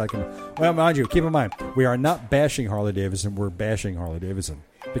side by side. Well, mind you, keep in mind we are not bashing Harley Davidson. We're bashing Harley Davidson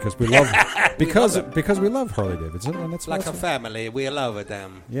because we love because we love Harley Davidson, and that's Like a awesome. family, we love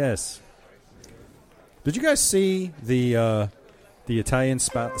them. Yes. Did you guys see the Italian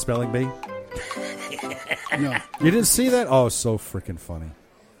spelling bee? No. You didn't see that? Oh, so freaking funny.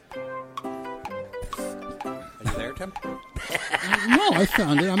 Are you there, Tim? No, I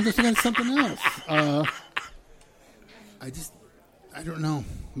found it. I'm just looking at something else. I don't know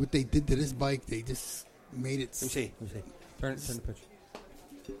what they did to this bike. They just made it. Let me see. Turn the picture.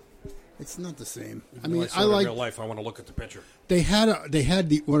 It's not the same. I When mean, saw I it in like. real life. I want to look at the picture. They had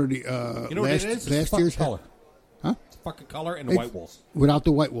the one of the You know what last, it is? last year's color. Huh? It's fucking color and the It's- white walls. without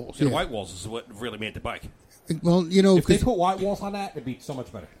the white walls. And Yeah. the white walls is what really made the bike. Well, you know, If they 'cause put white walls on that, it'd be so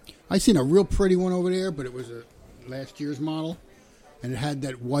much better. I seen a real pretty one over there, but it was a last year's model, and it had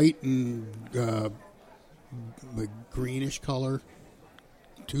that white and like greenish color,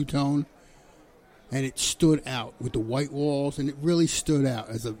 two-tone, and it stood out with the white walls, and it really stood out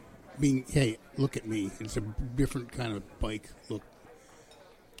as a being, hey, look at me. It's a different kind of bike look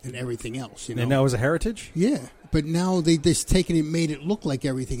than everything else, you know. And that was a Heritage? Yeah, but now they just taken it, made it look like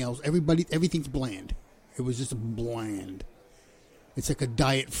everything else. Everything's bland. It was just bland. It's like a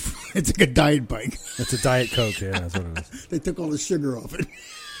diet. It's like a diet bike. It's a Diet Coke, yeah, that's what it is. They took all the sugar off it.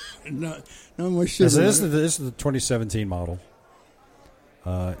 no more sugar. This is the 2017 model.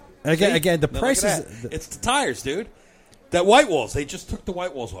 Again, the Now, price look at is... that. It's the tires, dude. That white walls. They just took the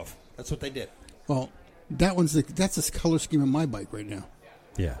white walls off. That's what they did. Well, that's the color scheme of my bike right now.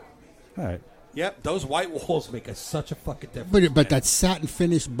 Yeah. All right. Yep, those white walls make such a fucking difference. But that satin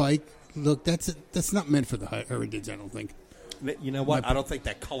finish bike, look, that's not meant for the Heritage. I don't think. You know what? I don't think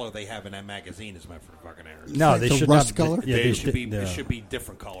that color they have in that magazine is meant for the fucking Heritage. No, like they the should rust not... color? Yeah, It should be. yeah. It should be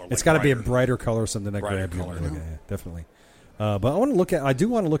different color. It's like got to be a brighter. brighter color, something that Brighter grabs you. color, Yeah, definitely. But I want to look at... I do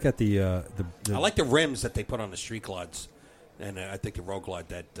want to look at the I like the rims that they put on the Street Glides, and I think the Road Glide,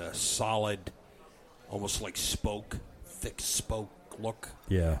 that solid, almost like thick spoke look,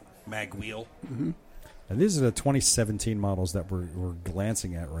 Yeah. mag wheel. And these are the 2017 models that we're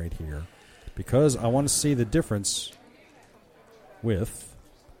glancing at right here, because I want to see the difference with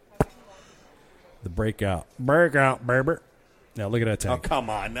the Breakout. Breakout, baby. Now look at that Oh, tank. come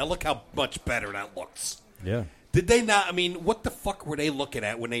on. Now look how much better that looks. Yeah. Did they not? I mean, what the fuck were they looking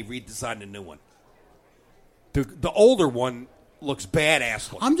at when they redesigned the new one? The older one looks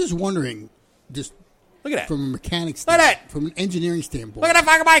badass looking. I'm just wondering, just Look at that. from a mechanics, Look at that. from an engineering standpoint. Look at that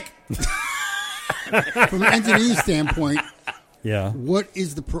fucking bike. From an engineering standpoint, Yeah. what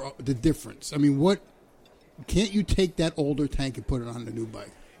is the difference? I mean, what can't you take that older tank and put it on the new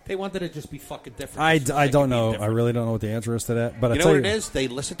bike? They wanted to just be fucking different. I They don't could be know. I different. really don't know what the answer is to that. But I You know tell what it is? They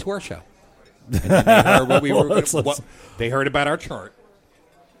listened to our show. And then they heard what we were gonna, they heard about our chart.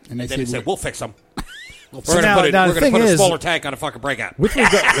 And they Then they said, said, we'll fix them. We're So going now- now the to thing put a is- smaller tank on a fucking Breakout.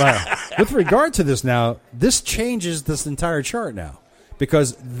 With regard to this now, this changes this entire chart now,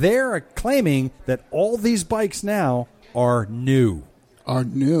 because they're claiming that all these bikes now are new. are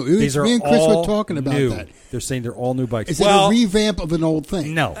new. These are Me and Chris all were talking about new. that. They're saying they're all new bikes. Is Well- it a revamp of an old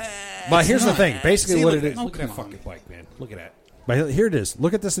thing? No. But here's the thing. Basically See, what look it at is. that- Look at come that on. fucking bike, man. Look at that. But here it is.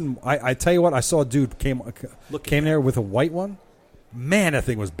 Look at this. I tell you what, I saw a dude came Look at there with a white one. Man, that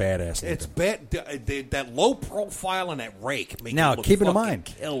thing was badass. It's looking. bad. That low profile and that rake make Now, it look keep it in fucking mind,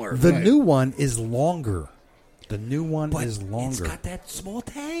 killer. the Right. new one is longer. The new one But is longer. It's got that small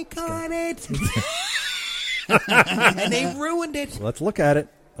tank on it. And they ruined it. Let's look at it.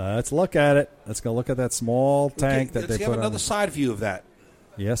 Let's go look at that small tank that Let's they have put on. another side view of that.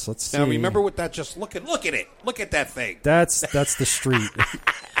 Yes, let's see. Now, remember what that just look at it. Look at that thing. That's the street.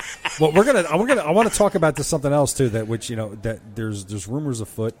 Well, I want to talk about this something else too. That there's rumors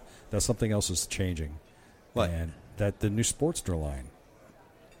afoot that something else is changing. What? And that the new Sportster line.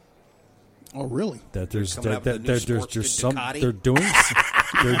 Oh, really? That there's coming out with a new Sportster some Ducati? they're doing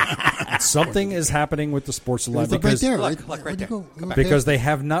something is happening with the Sportster line Look right because there. Look right Where'd you there. go? Come back. because they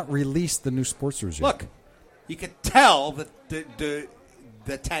have not released the new Sportsters yet. Look, you can tell that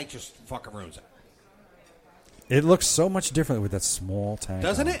the tank just fucking ruins it. It looks so much different with that small tank.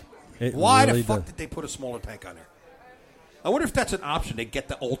 Doesn't on it? Why really the fuck does. did they put a smaller tank on there? I wonder if that's an option to get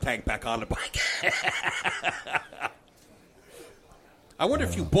the old tank back on the bike. I wonder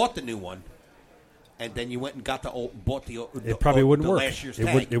if you bought the new one and then you went and got bought the It probably wouldn't work. last year's It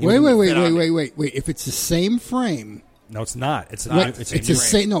tank. would- it Wait, wouldn't wait, fit on wait, it. wait. If it's the same frame, No, it's not. It's not. a it's new the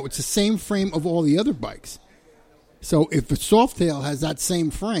same. No, it's the same frame of all the other bikes. So if the Softail has that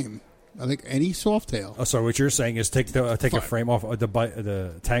same frame, I think any Softail. Oh, so what you're saying is take a Fine. frame off of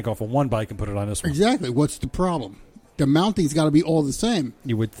the tank off of one bike and put it on this one. Exactly. What's the problem? The mounting's got to be all the same.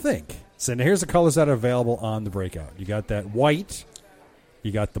 You would think. So now here's the colors that are available on the Breakout. You got that white,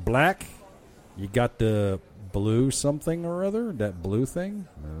 you got the black, you got the blue something or other, that blue thing.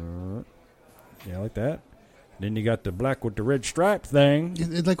 Yeah, like that. Then you got the black with the red stripe thing.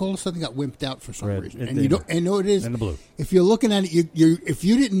 It like all of a sudden got wimped out for some Red. reason. It And you did. don't. And know what it is. And the blue. If you're looking at it, if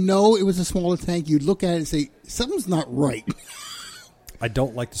you didn't know it was a smaller tank, you'd look at it and say something's not right. I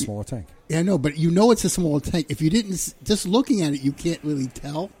don't like the smaller tank. Yeah, I know, but you know it's a smaller tank. If you didn't, just looking at it, you can't really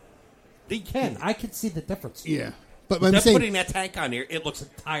tell. They can. I can see the difference. Yeah, but I'm Them saying putting that tank on here, it looks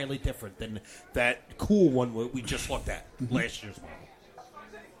entirely different than that cool one we just looked at last year's model.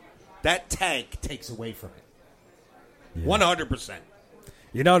 That tank takes away from it. 100%.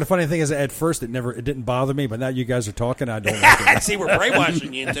 You know, the funny thing is, at first it didn't bother me, but now you guys are talking, I don't like it. See, we're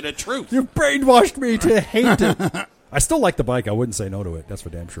brainwashing you into the truth. You brainwashed me to hate it. I still like the bike. I wouldn't say no to it. That's for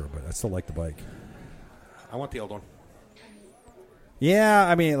damn sure, but I still like the bike. I want the old one. Yeah,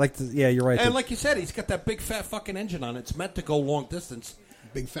 I mean, yeah, you're right. And like you said, he's got that big fat fucking engine on it. It's meant to go long distance.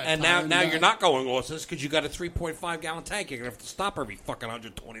 big fat. And tire now in the you're back. not going long distance because you got a 3.5 gallon tank. You're gonna have to stop every fucking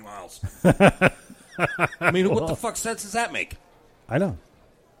 120 miles. I mean, what the fuck sense does that make? I know.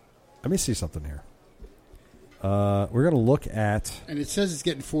 Let me see something here. We're going to look at... And it says it's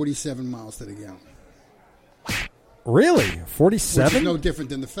getting 47 miles to the gallon. Really? Which is 47? no different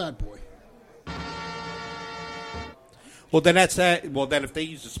than the Fat Boy. Well, then that's that. Well, then if they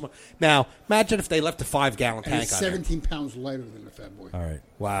use a small. Now, imagine if they left a 5 gallon And tank it's on there. 17 pounds lighter than the Fat Boy. All right.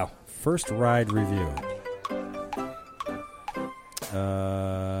 Wow. First ride review.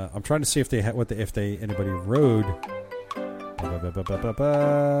 I'm trying to see if they anybody rode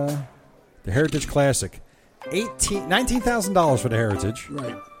the Heritage Classic. $19,000 for the Heritage.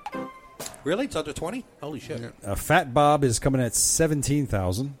 Right. Really? It's under 20? Holy shit. Yeah. Fat Bob is coming at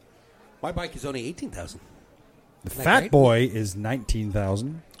 $17,000. My bike is only 18,000. The Isn't that Fat great? Boy is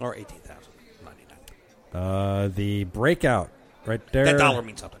 $19,000. Or 18,099. The Breakout right there. That dollar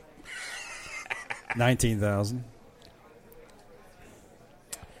means something. 19,000.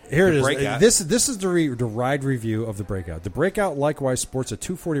 Here The it is. Breakout. This is the ride review of the Breakout. The Breakout likewise sports a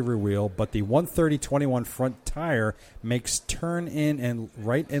 240 rear wheel, but the 130/21 front tire makes turn in and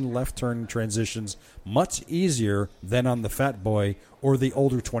right and left turn transitions much easier than on the Fat Boy or the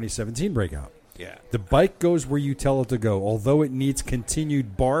older 2017 Breakout. Yeah. The bike goes where you tell it to go, although it needs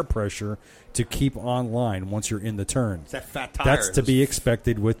continued bar pressure to keep on line once you're in the turn. It's that fat tire. That's to be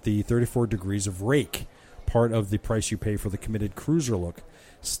expected with the 34 degrees of rake, part of the price you pay for the committed cruiser look.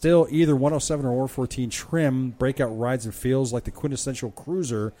 Still, either 107 or 14 trim, Breakout rides and feels like the quintessential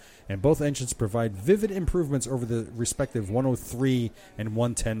cruiser, and both engines provide vivid improvements over the respective 103 and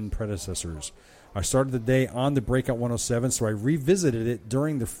 110 predecessors. I started the day on the Breakout 107, so I revisited it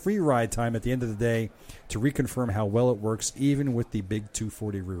during the free ride time at the end of the day to reconfirm how well it works, even with the big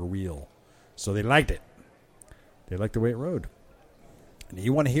 240 rear wheel. So they liked it. They liked the way it rode. And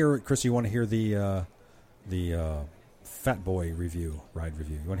you want to hear, Chris? You want to hear the Fat Boy ride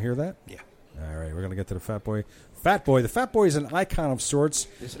review? You want to hear that? Yeah. All right, we're going to get to the Fat Boy. Fat Boy. The Fat Boy is an icon of sorts.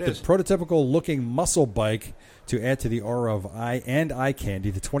 Yes, it the is. prototypical looking muscle bike to add to the aura of eye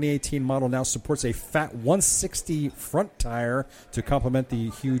candy. The 2018 model now supports a fat 160 front tire to complement the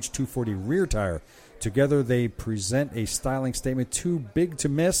huge 240 rear tire. Together, they present a styling statement too big to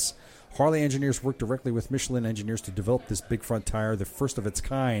miss. Harley engineers worked directly with Michelin engineers to develop this big front tire, the first of its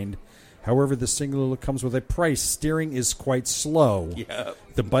kind. However, the singular look comes with a price. Steering is quite slow. Yep.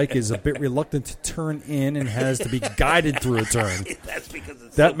 The bike is a bit reluctant to turn in and has to be guided through a turn. That's because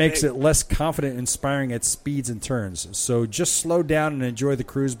it's That so makes big. it less confident, inspiring at speeds and turns. So just slow down and enjoy the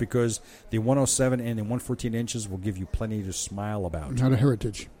cruise because the 107 and the 114 inches will give you plenty to smile about. Not a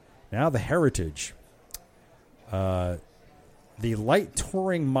Heritage. Now the Heritage. The light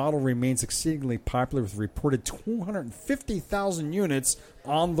touring model remains exceedingly popular with reported 250,000 units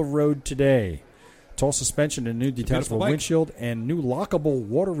on the road today. Tall suspension and new detachable bike. windshield and new lockable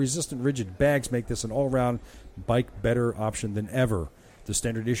water-resistant rigid bags make this an all-round bike better option than ever. The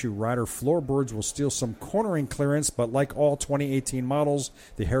standard issue rider floorboards will steal some cornering clearance, but like all 2018 models,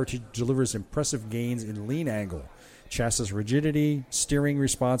 the Heritage delivers impressive gains in lean angle, chassis rigidity, steering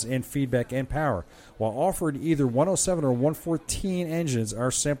response, and feedback and power. While offered either 107 or 114 engines,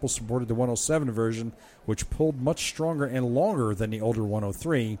 our sample supported the 107 version, which pulled much stronger and longer than the older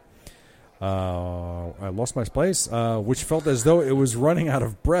 103. I lost my place, which felt as though it was running out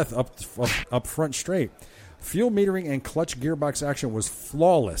of breath up front straight. Fuel metering and clutch gearbox action was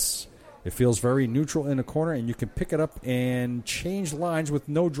flawless. It feels very neutral in a corner, and you can pick it up and change lines with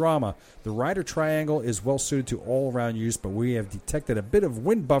no drama. The rider triangle is well suited to all-around use, but we have detected a bit of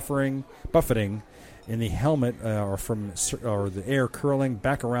wind buffeting in the helmet or the air curling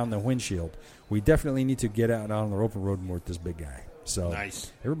back around the windshield. We definitely need to get out on the open road more with this big guy. So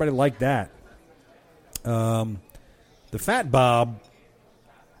Nice. Everybody liked that. The Fat Bob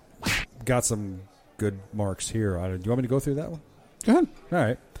got some good marks here. Do you want me to go through that one? Go ahead. All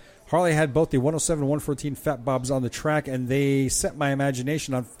right. Harley had both the 107 and 114 Fat Bobs on the track, and they set my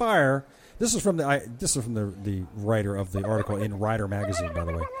imagination on fire. This is from the writer of the article in Rider magazine, by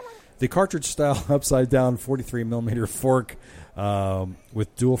the way. The cartridge-style upside-down 43mm fork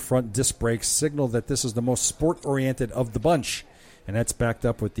with dual front disc brakes signal that this is the most sport-oriented of the bunch, and that's backed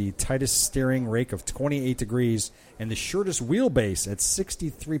up with the tightest steering rake of 28 degrees and the shortest wheelbase at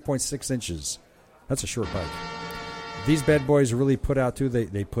 63.6 inches. That's a short bike. These bad boys really put out, too.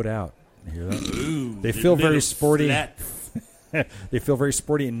 They put out. You hear that? Ooh, They feel very sporty. flat. They feel very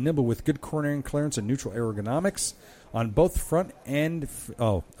sporty and nimble with good cornering clearance and neutral ergonomics. On both the front end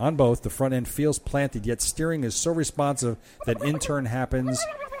feels planted, yet steering is so responsive that in-turn happens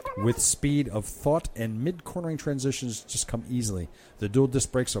with speed of thought, and mid-cornering transitions just come easily. The dual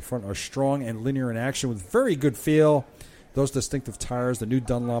disc brakes up front are strong and linear in action with very good feel. Those distinctive tires, the new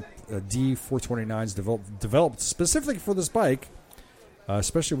Dunlop D429s developed specifically for this bike,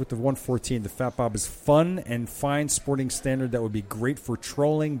 especially with the 114. The Fat Bob is fun and fine sporting standard that would be great for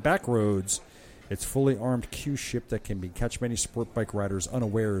trolling back roads. It's fully armed Q-ship that can catch many sport bike riders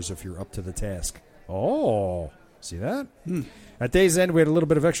unawares if you're up to the task. Oh, see that? At day's end, we had a little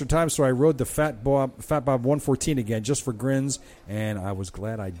bit of extra time, so I rode the Fat Bob 114 again just for grins, and I was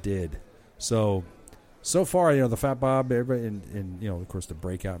glad I did. So far, the Fat Bob, everybody, and of course, the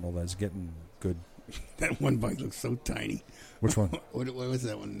breakout and all that is getting good. That one bike looks so tiny. Which one? What was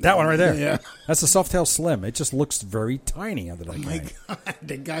that one? That one right there. Yeah. That's the Softail Slim. It just looks very tiny under that Oh my guy. God.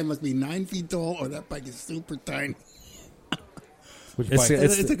 That guy must be 9 feet tall, or that bike is super tiny. Which It's- bike?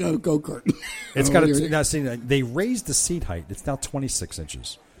 it's- It's like a go-kart. It's got Oh, now, see, they raised the seat height. It's now 26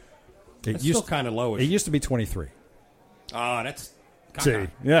 inches. It's still kind of lowish. It used to be 23. That's See,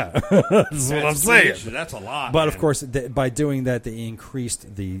 yeah, that's what I'm saying. That's a lot. But of man. course, by doing that, they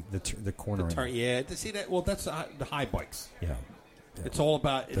increased the cornering. Yeah, to see that. Well, that's the high bikes. Yeah. It's all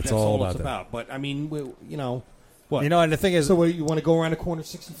about. That's all all about it's that. about. But I mean, what? And the thing is, So what, you want to go around a corner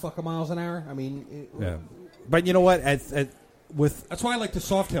 60 fucking miles an hour? I mean, yeah. But you know what? With That's why I like the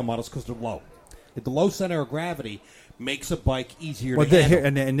Softail models because they're low. The low center of gravity makes a bike easier well, to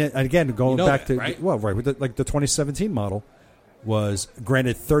handle. and again, going back that, to right? with the 2017 model was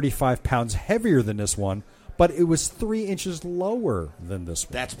granted 35 pounds heavier than this one, but it was 3 inches lower than this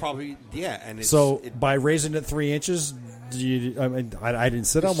one. That's probably and it's, So by raising it 3 inches, I didn't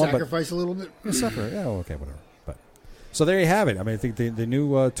sit on one, but Sacrifice a little bit. separate. Yeah, okay, whatever. But so there you have it. I mean, I think the new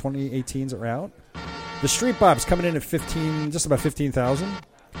 2018s are out. The Street Bob's coming in at just about 15,000.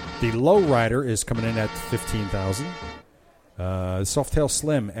 The Low Rider is coming in at 15,000. Softail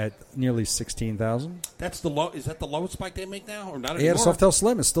Slim at nearly 16,000. that's the low. Is that the lowest bike they make now, or not Yeah, anymore? the Softail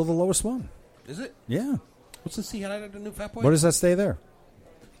Slim is still the lowest one. Is it? Yeah. What's the C height of the new Fat Boy? What does that stay there?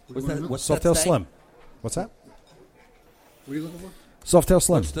 What's that? What's that Softail say? Slim. What's that? What are you looking for? Softail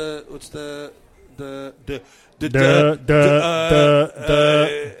Slim. What's the what's the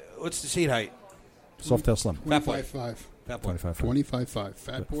what's the seat height? Softail Slim. Fat Boy. 25.5. Fat Boy. 25. 25.5.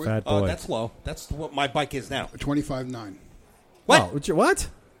 Fat Boy. Fat Oh, boy. that's low. That's what my bike is now. 25.9. What? Oh, what?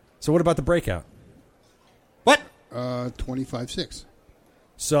 So what about the Breakout? What? 25.6.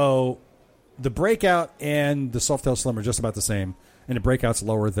 So the Breakout and the Softail Slim are just about the same, and the Breakout's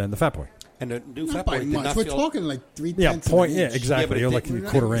lower than the Fat Boy. And the new Not Fat by Boy did much. not We're feel... talking like 3/10 Yeah, of point. an Yeah, inch. exactly. Yeah, You're but like it a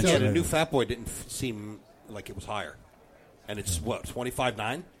quarter inch. Yeah, the Yeah. new Fat Boy didn't seem like it was higher. And it's, what,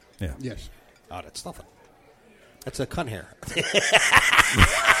 25.9? Yeah. Yes. Oh, that's nothing. That's a cunt hair.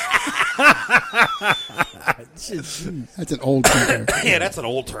 That's an old cunt hair. Yeah, that's an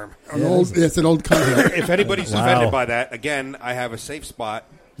old term. That's an old cunt hair. If anybody's Wow. offended by that, again, I have a safe spot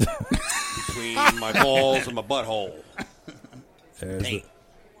between my balls and my butthole. There's Hey,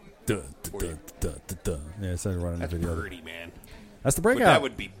 the, yeah, it's running the that's video. pretty, man. That's the But Breakout. that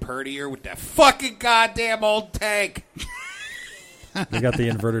would be prettier with that fucking goddamn old tank. They got the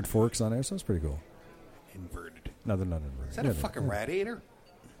inverted forks on there, so it's pretty cool. Inverted. No, they're not inverted. Is that a fucking radiator?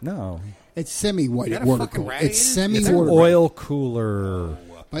 No. It's semi-water Is that a fucking cooled. radiator? It's It's an semi-water. oil cooler.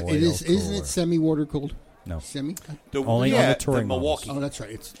 But Oil it is. Isn't cooler. it semi-water cooled? No. Semi. Only on the touring models. Milwaukee. Oh, that's right.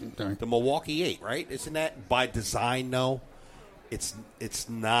 It's sorry. The Milwaukee 8, right? Isn't that by design, though? It's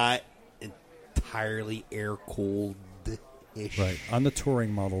not entirely air-cooled-ish. Right. On the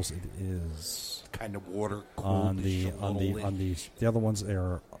touring models, it is. Kind of water-cooled. On the other ones,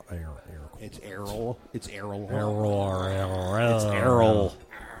 air cooled. It's Errol. It's Errol. It's Errol.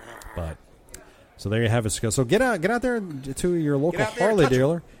 But so there you have it. So get out there to your local Get out there and Harley touch it.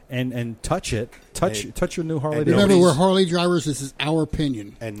 dealer and touch it. Touch your new Harley and dealer. Remember, Nobody's- we're Harley drivers. This is our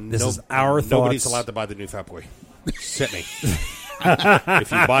opinion. And This is our Nobody's thoughts. allowed to buy the new Fat Boy. Except me.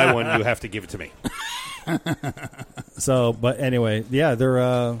 If you buy one, you have to give it to me. So, but anyway, yeah,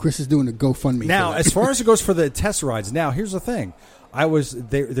 they're Chris is doing a GoFundMe. now for that. as far as it goes for the test rides. Now, here's the thing: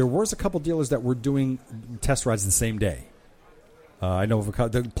 there was a couple dealers that were doing test rides the same day. I know of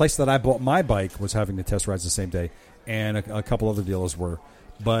the place that I bought my bike was having the test rides the same day, and a couple other dealers were.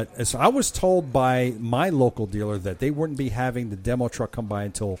 But so I was told by my local dealer that they wouldn't be having the demo truck come by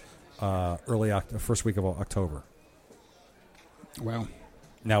until first week of October. Wow.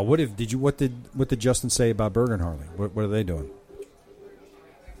 Now, what did Justin say about Bergen Harley? What are they doing?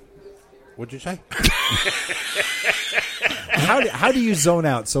 What'd you say? How do you zone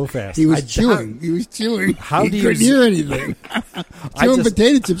out so fast? He was chewing. He was chewing. How he do you couldn't hear anything. I Chewing just-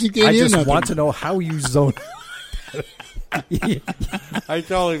 potato chips. You can't I hear just nothing. want to know how you zone. I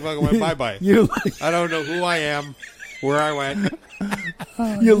totally fucking went bye-bye. You I don't know who I am, where I went.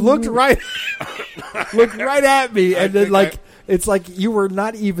 you looked right at me, and then think it's like you were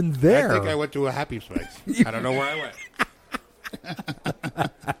not even there. I think I went to a happy place. I don't know where I went.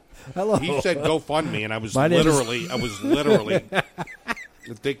 Hello. He said GoFundMe, and I was My name is- literally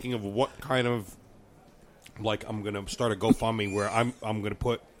thinking of what kind of, like, I'm going to start a GoFundMe where I'm going to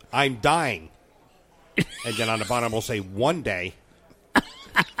put, I'm dying. And then on the bottom I'll say one day.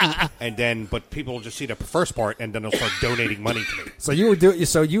 And then, but people will just see the first part, and then they'll start donating money to me. So you were doing.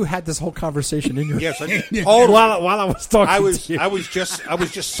 So you had this whole conversation in your. Yes, I did. Oh, while I was talking I was to you. I was just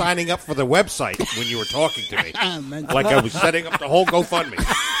signing up for the website when you were talking to me. Man. Like I was setting up the whole GoFundMe.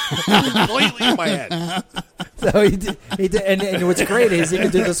 Completely in my head. So he did, and what's great is he can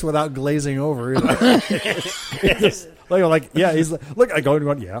do this without glazing over. He's like, yeah, he's like, look, I go and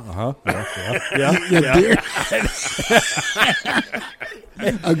going, yeah, yeah.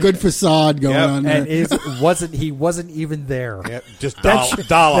 A good facade going Yep, on there. And he wasn't even there. Yeah, just That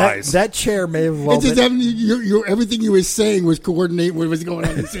doll eyes. That chair may have well It's just been, everything you were saying was coordinating with what was going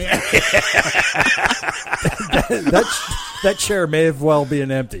on. that chair may have well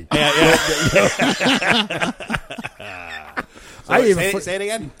been empty. Say it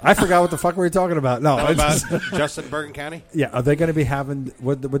again. I forgot what the fuck we were talking about. No, About Justin Bergen County. yeah, are they going to be having?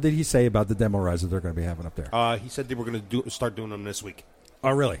 What did he say about the demo rides that they're going to be having up there? He said they were going to start doing them this week.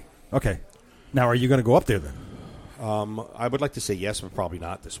 Oh, really? Okay. Now, are you going to go up there then? I would like to say yes, but probably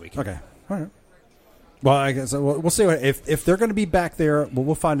not this week. Okay. All right. Well, I guess we'll see if they're going to be back there.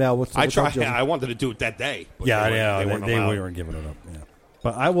 We'll find out. I tried. I wanted to do it that day. But Yeah, they weren't they allowed. weren't giving it up. Yeah.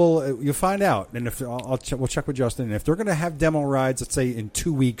 But I will. You'll find out, and if we'll check with Justin. And if they're going to have demo rides, let's say in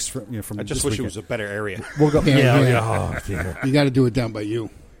 2 weeks from from I just this wish weekend, it was a better area. we'll go. Yeah, Yeah, yeah. Oh, dear. You got to do it down by you.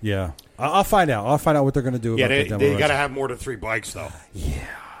 Yeah. I'll find out. I'll find out what they're going to do Yeah, about the they demo got rides. to have more than 3 bikes though.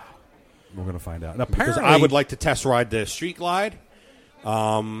 We're going to find out. Now, Because apparently, I would like to test ride the Street Glide,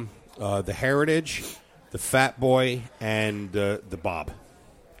 the Heritage, the Fat Boy, and the Bob.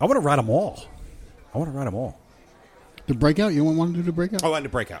 I want to ride them all. The breakout? You want to do the breakout? Oh, and the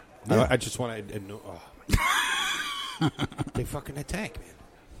Breakout. Yeah. I just want to. They fucking the tank, man.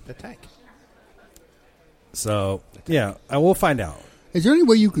 The tank. So yeah, I will find out. Is there any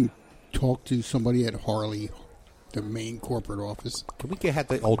way you can talk to somebody at Harley the main corporate office Can we get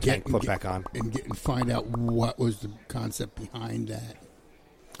the old tank put back on? and find out what was the concept behind that.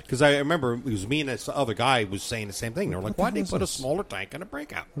 Because I remember it was me and this other guy was saying the same thing. They were like, the why'd they hell is put a this? smaller tank on a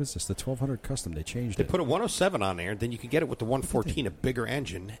breakout? What is this? The 1200 Custom. They changed They it. put a 107 on there, then you could get it with the 114, a bigger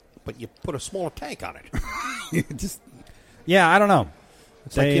engine, but you put a smaller tank on it. Just Yeah, I don't know.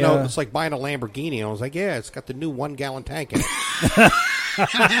 It's like, it's like buying a Lamborghini. And I was like, yeah, it's got the new 1 gallon tank in it.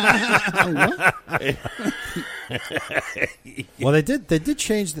 Well, they did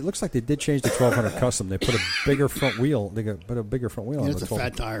change. It looks like they did change the 1200 Custom. They put a bigger front wheel. They put a bigger front wheel on it's the a 12.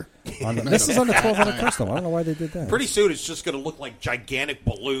 fat tire. This is on the 1200 Custom. I don't know why they did that. Pretty soon it's just going to look like gigantic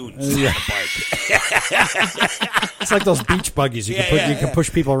balloons on a bike. It's like those beach buggies. You can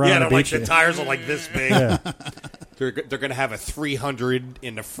push people around Yeah, on they're the like beach. the tires are like this big. Yeah. They're going to have a 300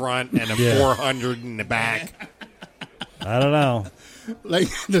 in the front and a 400 in the back. I don't know. Like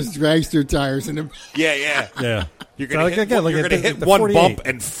those dragster tires in the Yeah. Yeah. You're going to hit the one 48. bump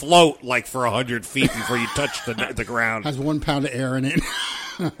and float like for 100 feet before you touch the ground. has 1 pound of air in it.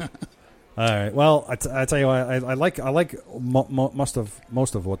 All right. Well, I tell you, I like most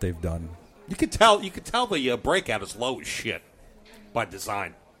of what they've done. You could tell the breakout is low as shit by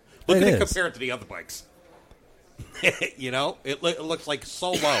design. Look It at it is. compared to the other bikes. It looks like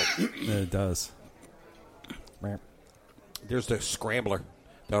so low. It does. There's the Scrambler,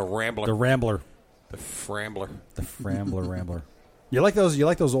 the Rambler, The Rambler, the Frambler. the Rambler. You like those? You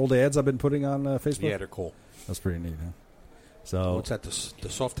like those old ads I've been putting on Facebook? Yeah, they're cool. That's pretty neat. Huh? So What's that? The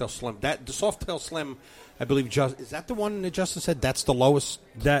Softail Slim. The Softail Slim, I believe. Is that the one that Justin said? That's the lowest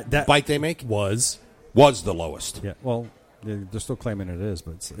that bike they make. was The lowest. yeah. Well, they're still claiming it is,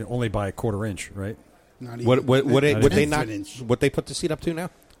 but it's only by a quarter inch, right? Not even What would they tenth not? of an inch. What they put the seat up to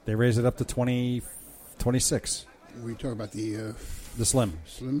now? They raised it up to 26. We talk about the The Slim.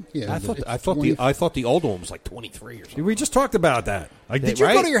 slim. Yeah, I it's thought 20 I thought the old one was like 23 or something. We just talked about that. Like, did you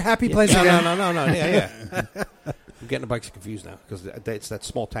Right? go to your happy place No, again? no. Yeah. I'm getting the bikes confused now because it's that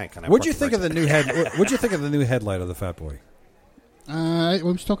small tank. And What'd you think of the new head? What'd you think of the new headlight of the Fat Boy? I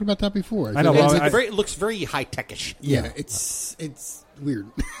was talking about that before. I know, It's- well, It looks very high techish. yeah, it's weird.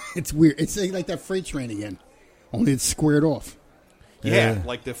 It's weird. It's like that freight train again, only it's squared off. Yeah, Yeah.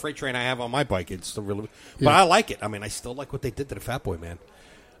 like the freight train I have on my bike. It's still really, but Yeah. I like it. I mean, I still like what they did to the Fat Boy, man.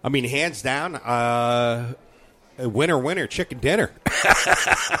 I mean, hands down, winner, chicken dinner.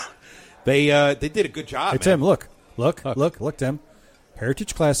 They did a good job. Hey, man. Tim, look, Tim.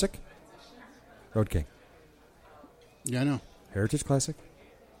 Heritage Classic. Road King. Yeah, I know. Heritage Classic.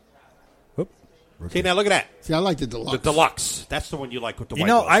 Whoop. Road See King. now, look at that. See, I like the deluxe. The deluxe. That's the one you like with the You white.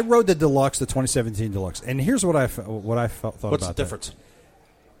 know, walls. I rode the Deluxe, the 2017 Deluxe, and here's what I thought What's about the that. difference?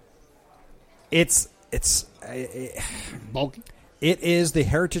 It's bulky. it is the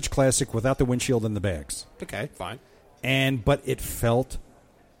Heritage Classic without the windshield and the bags, Okay, fine. but it felt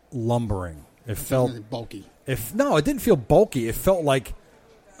lumbering. It felt bulky. no, it didn't feel bulky. It felt like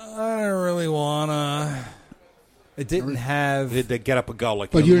I don't really wanna. It didn't have. They get up and go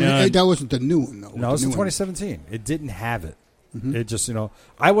like. But the- that wasn't the new one, though. No, it's the in new one. 2017. It didn't have it. It just,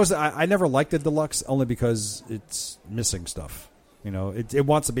 I never liked the Deluxe only because it's missing stuff. It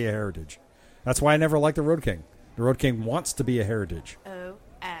wants to be a heritage. That's why I never liked the Road King. The Road King wants to be a heritage.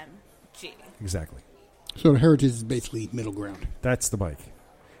 OMG. Exactly. So the Heritage is basically middle ground. That's the bike.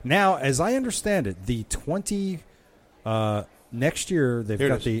 Now, as I understand it, the next year they've Here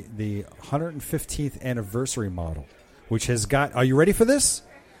it got is. the 115th anniversary model, which has got. Are you ready for this?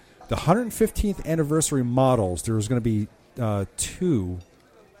 The 115th anniversary models. There's going to be 2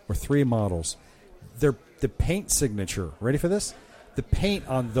 or 3 models. They're the paint signature. Ready for this? The paint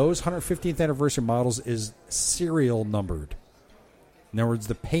on those 115th anniversary models is serial numbered. In other words,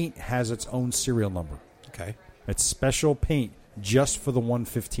 the paint has its own serial number. Okay, It's special paint just for the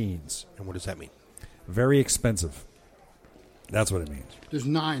 115s. and what does that mean? Very expensive. That's what it means. There's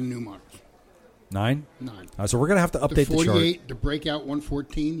 9 new models. 9? 9. So we're going to have to The update the 48, chart. the Breakout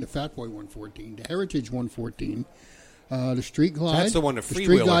 114, the Fat Boy 114, the Heritage 114, the Street Glide. That's the one, the Street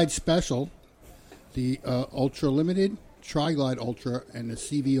freewheeler. Glide Special, the Ultra Limited, Tri-Glide Ultra, and the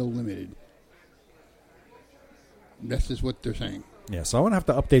CVO Limited. This is what they're saying. Yeah, so I'm going to have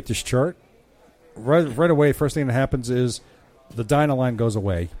to update this chart. Right away, first thing that happens is the Dynaline goes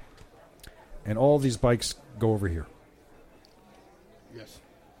away, and all these bikes go over here. Yes.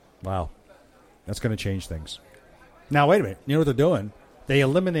 Wow. That's going to change things. Now, wait a minute. You know what they're doing? They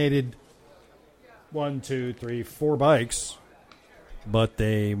eliminated 1, 2, 3, 4 bikes, but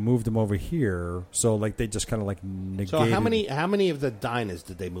they moved them over here. So, they just kind of negated. So how many of the Dynas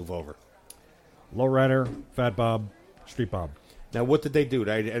did they move over? Lowrider, Fat Bob, Street Bob. Now, what did they do?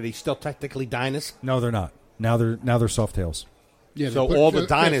 Are they still technically Dynas? No, they're not. Now they're soft tails. Yeah, So all the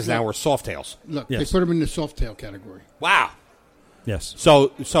Dynas now are soft tails. Look, Yes. they put them in the soft tail category. Wow. Yes.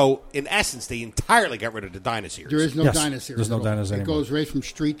 So in essence, they entirely got rid of the Dyna series. There is no Yes. Dyna series. There's no at all. Dynas It anymore. goes right from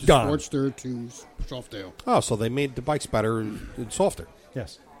street to Gone. Sportster to soft tail. Oh, so they made the bikes better and softer.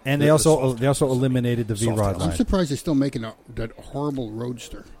 Yes. And The they also soft eliminated the soft V-Rod tails. I'm line. surprised they're still making that horrible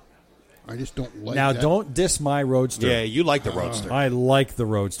Roadster. I just don't like Now, that. don't diss my Roadster. Yeah, you like the Roadster. I like the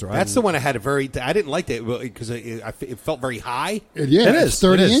Roadster. That's the one that had a very. I didn't like that because it felt very high. Yeah, It it's is.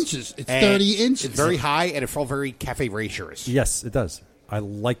 30 It is. inches. It's And 30 inches. It's very high, and it felt very cafe racerish. Yes, it does. I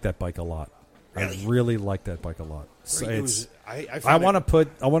like that bike a lot. Really? I really like that bike a lot. So It it's, was- I I want to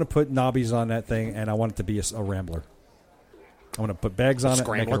put knobbies on that thing, and I want it to be a Rambler. I want to put bags on it,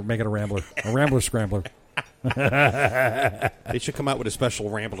 Scrambler? make it a Rambler, a Rambler Scrambler. They should come out with a special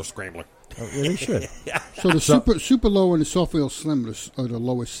Rambler Scrambler. Oh, yeah, they should. So the super low and the soft wheel slim are the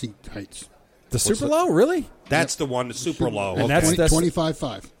lowest seat heights. The super low, really? That's the one, the super low. And Okay. that's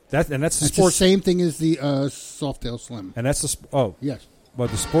 25.5. that's the That's the sports, same thing as the soft tail slim. and that's the Yes, well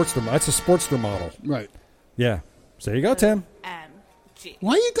the Sportster. That's a Sportster model. right. Yeah. So there you go, Tim. MG.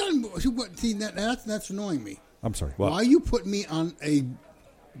 Why you got? See, that's annoying me. I'm sorry. Why are you putting me on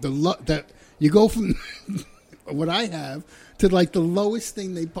that you go from what I have to like the lowest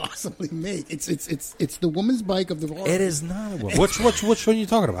thing they possibly make? It's the woman's bike of the horror. It is not a woman. Which one are you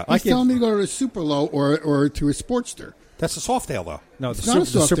talking about? He's telling me to go to a super low or to a Sportster, That's a soft tail, though. No, It's not a the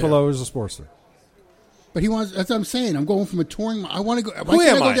soft super tail. low is a Sportster. but he wants. That's what I'm saying. I'm going from a touring. I want to go. Who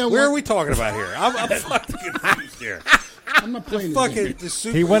am I? Go down Where are one- we talking about here? I'm fucking confused here. I'm not playing. this game. Fucking the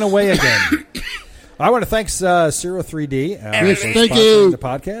super. He went away again. I want to thank Zero 3D Yes, for thank sponsoring you. the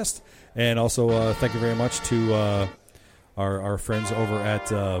podcast, and also thank you very much to our friends over at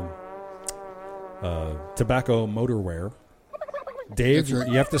Tobacco Motorwear. Dave, That's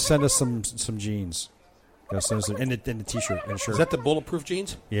right. you have to send us some jeans. You gotta send us and the t-shirt and shirt. Is that the bulletproof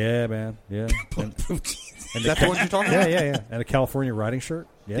jeans? Yeah, man. Yeah. And Is that the one you're talking yeah, about? yeah, yeah. And a California riding shirt.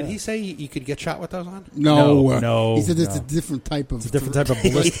 Yeah. Did he say you could get shot with those on? No, He said it's no. a different type of. It's a different type of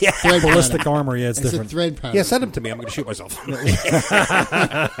ballistic, thread ballistic pattern. armor. Yeah, it's It's different. a thread pattern. Yeah, send them to me. I'm going to shoot myself.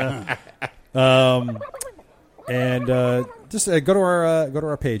 And just go to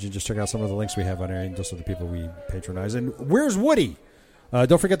our page and just check out some of the links we have on there, and just so the people we patronize. And where's Woody?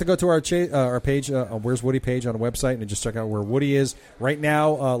 Don't forget to go to our page, Where's Woody page on the website, and just check out where Woody is right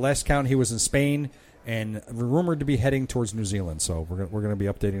now. Last count, he was in Spain and rumored to be heading towards New Zealand. So we're going to be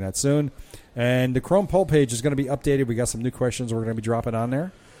updating that soon. And the Chrome poll page is going to be updated. We got some new questions we're going to be dropping on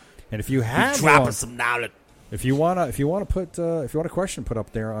there. And if you have one, some knowledge. if you want a question put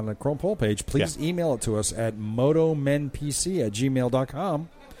up there on the Chrome poll page, please email it to us at motomenpc@gmail.com.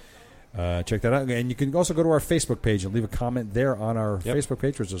 Check that out, and you can also go to our Facebook page and leave a comment there on our Facebook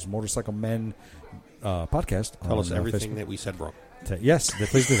page, which is Motorcycle Men Podcast. Tell us on, everything Facebook. that we said wrong. Yes,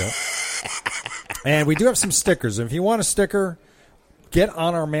 please do that. And we do have some stickers. If you want a sticker, get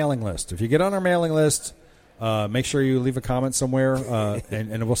on our mailing list. If you get on our mailing list, make sure you leave a comment somewhere,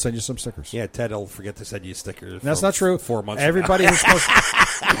 and we'll send you some stickers. Yeah, Ted will forget to send you stickers. That's for not true. 4 months. Everybody who's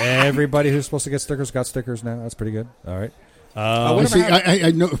supposed to get stickers got stickers now. That's pretty good. All right. I see.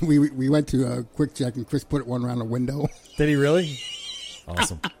 I know. We went to Quick Check and Chris put one around the window. Did he really?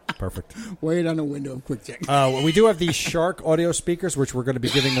 Awesome. Perfect. Wait on the window of Quick Check. We do have these Shark audio speakers, which we're going to be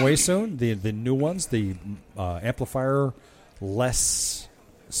giving away soon. The new ones, the amplifier-less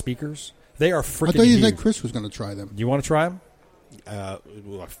speakers. They are freaking I thought you huge. said Chris was going to try them. You want to try them?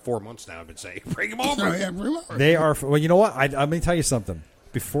 4 months now, I've been saying, bring them over. They are. Well, you know what? I'm going to tell you something.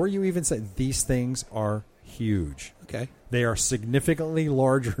 Before you even say, these things are huge. Okay. They are significantly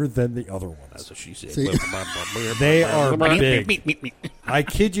larger than the other ones. That's what she said. See- They are big. I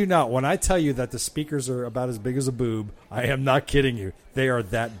kid you not. When I tell you that the speakers are about as big as a boob, I am not kidding you. They are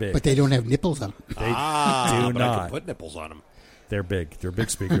that big. But they don't have nipples on them. They but I not. can put nipples on them. They're big. They're big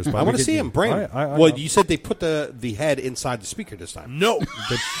speakers. But I want we to see get- them. Bring I- them. I- Well, you said they put the head inside the speaker this time. No.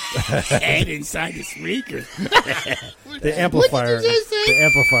 Head inside the speaker. the amplifier. What did you just say?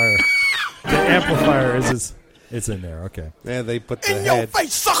 The amplifier is it's in there. Okay. Yeah, they put the In your head.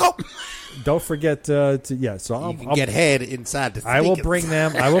 face, sucker! Don't forget to So You I'll can get head inside the speaker. I will bring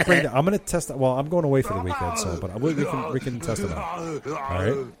them. I'm going to test. Well, I'm going away for the weekend, so but we can test them out. All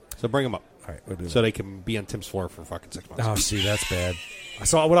right. So bring them up. All right. We'll do So that. they can be on Tim's floor for fucking 6 months. Oh, see, that's bad.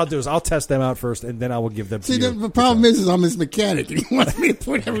 So what I'll do is I'll test them out first, and then I will give them to See, you. the problem is I'm his mechanic, and he wants me to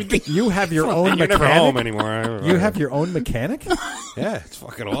put everything. You have your own You're never home mechanic. anymore. You have your own mechanic. Yeah, it's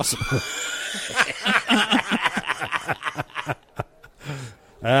fucking awesome.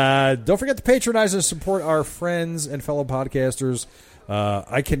 Don't forget to patronize and support our friends and fellow podcasters.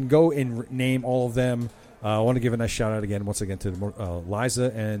 I can go and name all of them, I want to give a nice shout out again, once again, to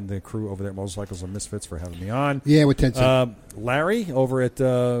Liza and the crew over there at Motorcycles and Misfits for having me on. Yeah, what Ted said. Larry over at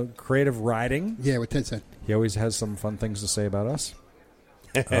Creative Riding. Yeah, what Ted said. He always has some fun things to say about us.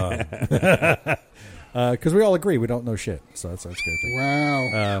 Because we all agree we don't know shit. So that's a good thing.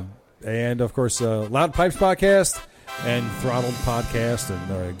 Wow. And, of course, Loud Pipes Podcast and Throttled Podcast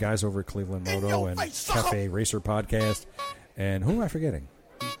and guys over at Cleveland Moto and Cafe Racer Podcast. And who am I forgetting?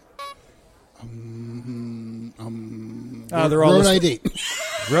 They're all Road listening.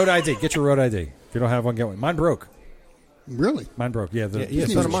 ID. Road ID. Get your Road ID. If you don't have one, get one. Mine broke. Really? Mine broke. Yeah. Yeah, You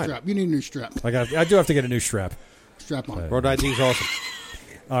need so a do new mine. strap. You need a new strap. I do have to get a new strap. Strap on. Road ID is awesome.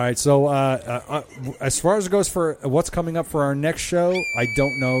 All right. So as far as it goes for what's coming up for our next show, I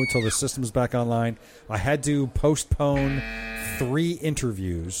don't know until the system's back online. I had to postpone 3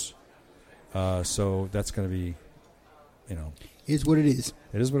 interviews. So that's going to be, Is what it is.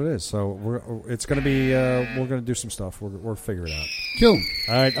 it is what it is. So it's going to be, we're going to do some stuff. We'll figure it out. Cool.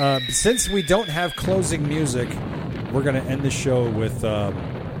 All right. Since we don't have closing music, we're going to end the show with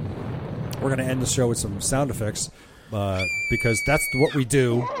some sound effects because that's what we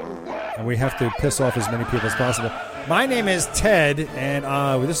do, and we have to piss off as many people as possible. My name is Ted, and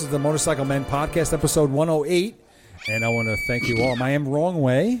this is the Motorcycle Men Podcast, episode 108, and I want to thank you all. I am Wrong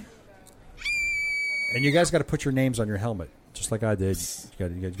Way, and you guys got to put your names on your helmet, just like I did. You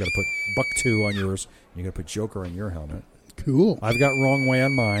got to put Buck 2 on yours. You got to put Joker on your helmet. Cool. I've got Wrong Way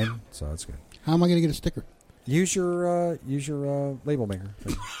on mine, so that's good. How am I going to get a sticker? Use your label maker.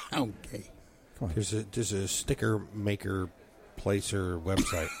 Okay. There's a sticker maker place or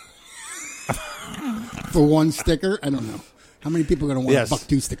website. For one sticker? I don't know. How many people are going to want Yes. a Buck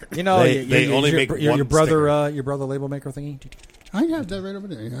 2 sticker? You know, They only make your one brother, sticker. your brother label maker thingy. I have that right over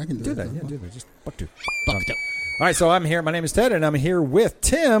there. Yeah, I can Do that, yeah, do that. Just Buck 2. Buck 2. All right, so I'm here. My name is Ted, and I'm here with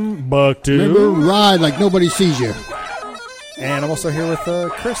Tim Buck 2, Remember, ride like nobody sees you. and I'm also here with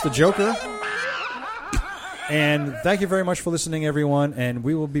Chris, the Joker. And thank you very much for listening, everyone. And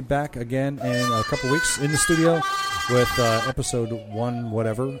we will be back again in a couple weeks in the studio with episode 1,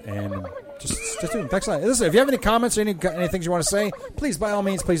 whatever. And just stay tuned. Thanks a lot. Listen, if you have any comments or any things you want to say, please, by all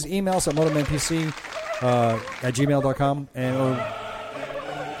means, please email us at motomanpc at gmail.com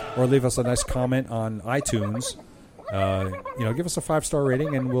or leave us a nice comment on iTunes. Give us a 5-star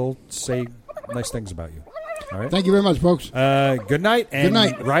rating, and we'll say nice things about you. All right. Thank you very much, folks. Good night, and Good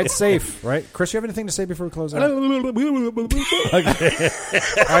night. ride safe. Right, Chris, you have anything to say before we close out? Okay.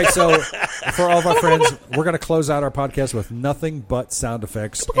 All right, so for all of our friends, we're going to close out our podcast with nothing but sound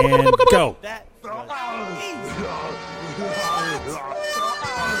effects, and go. That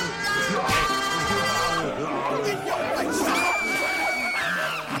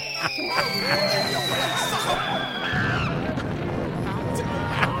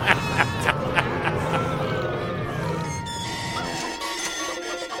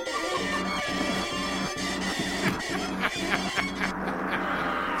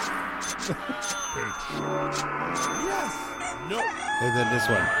And then this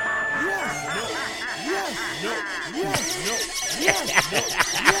one.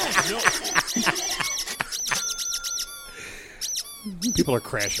 People are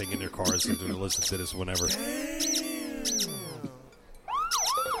crashing in their cars and they listen to this whenever.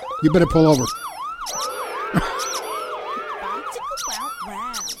 You better pull over.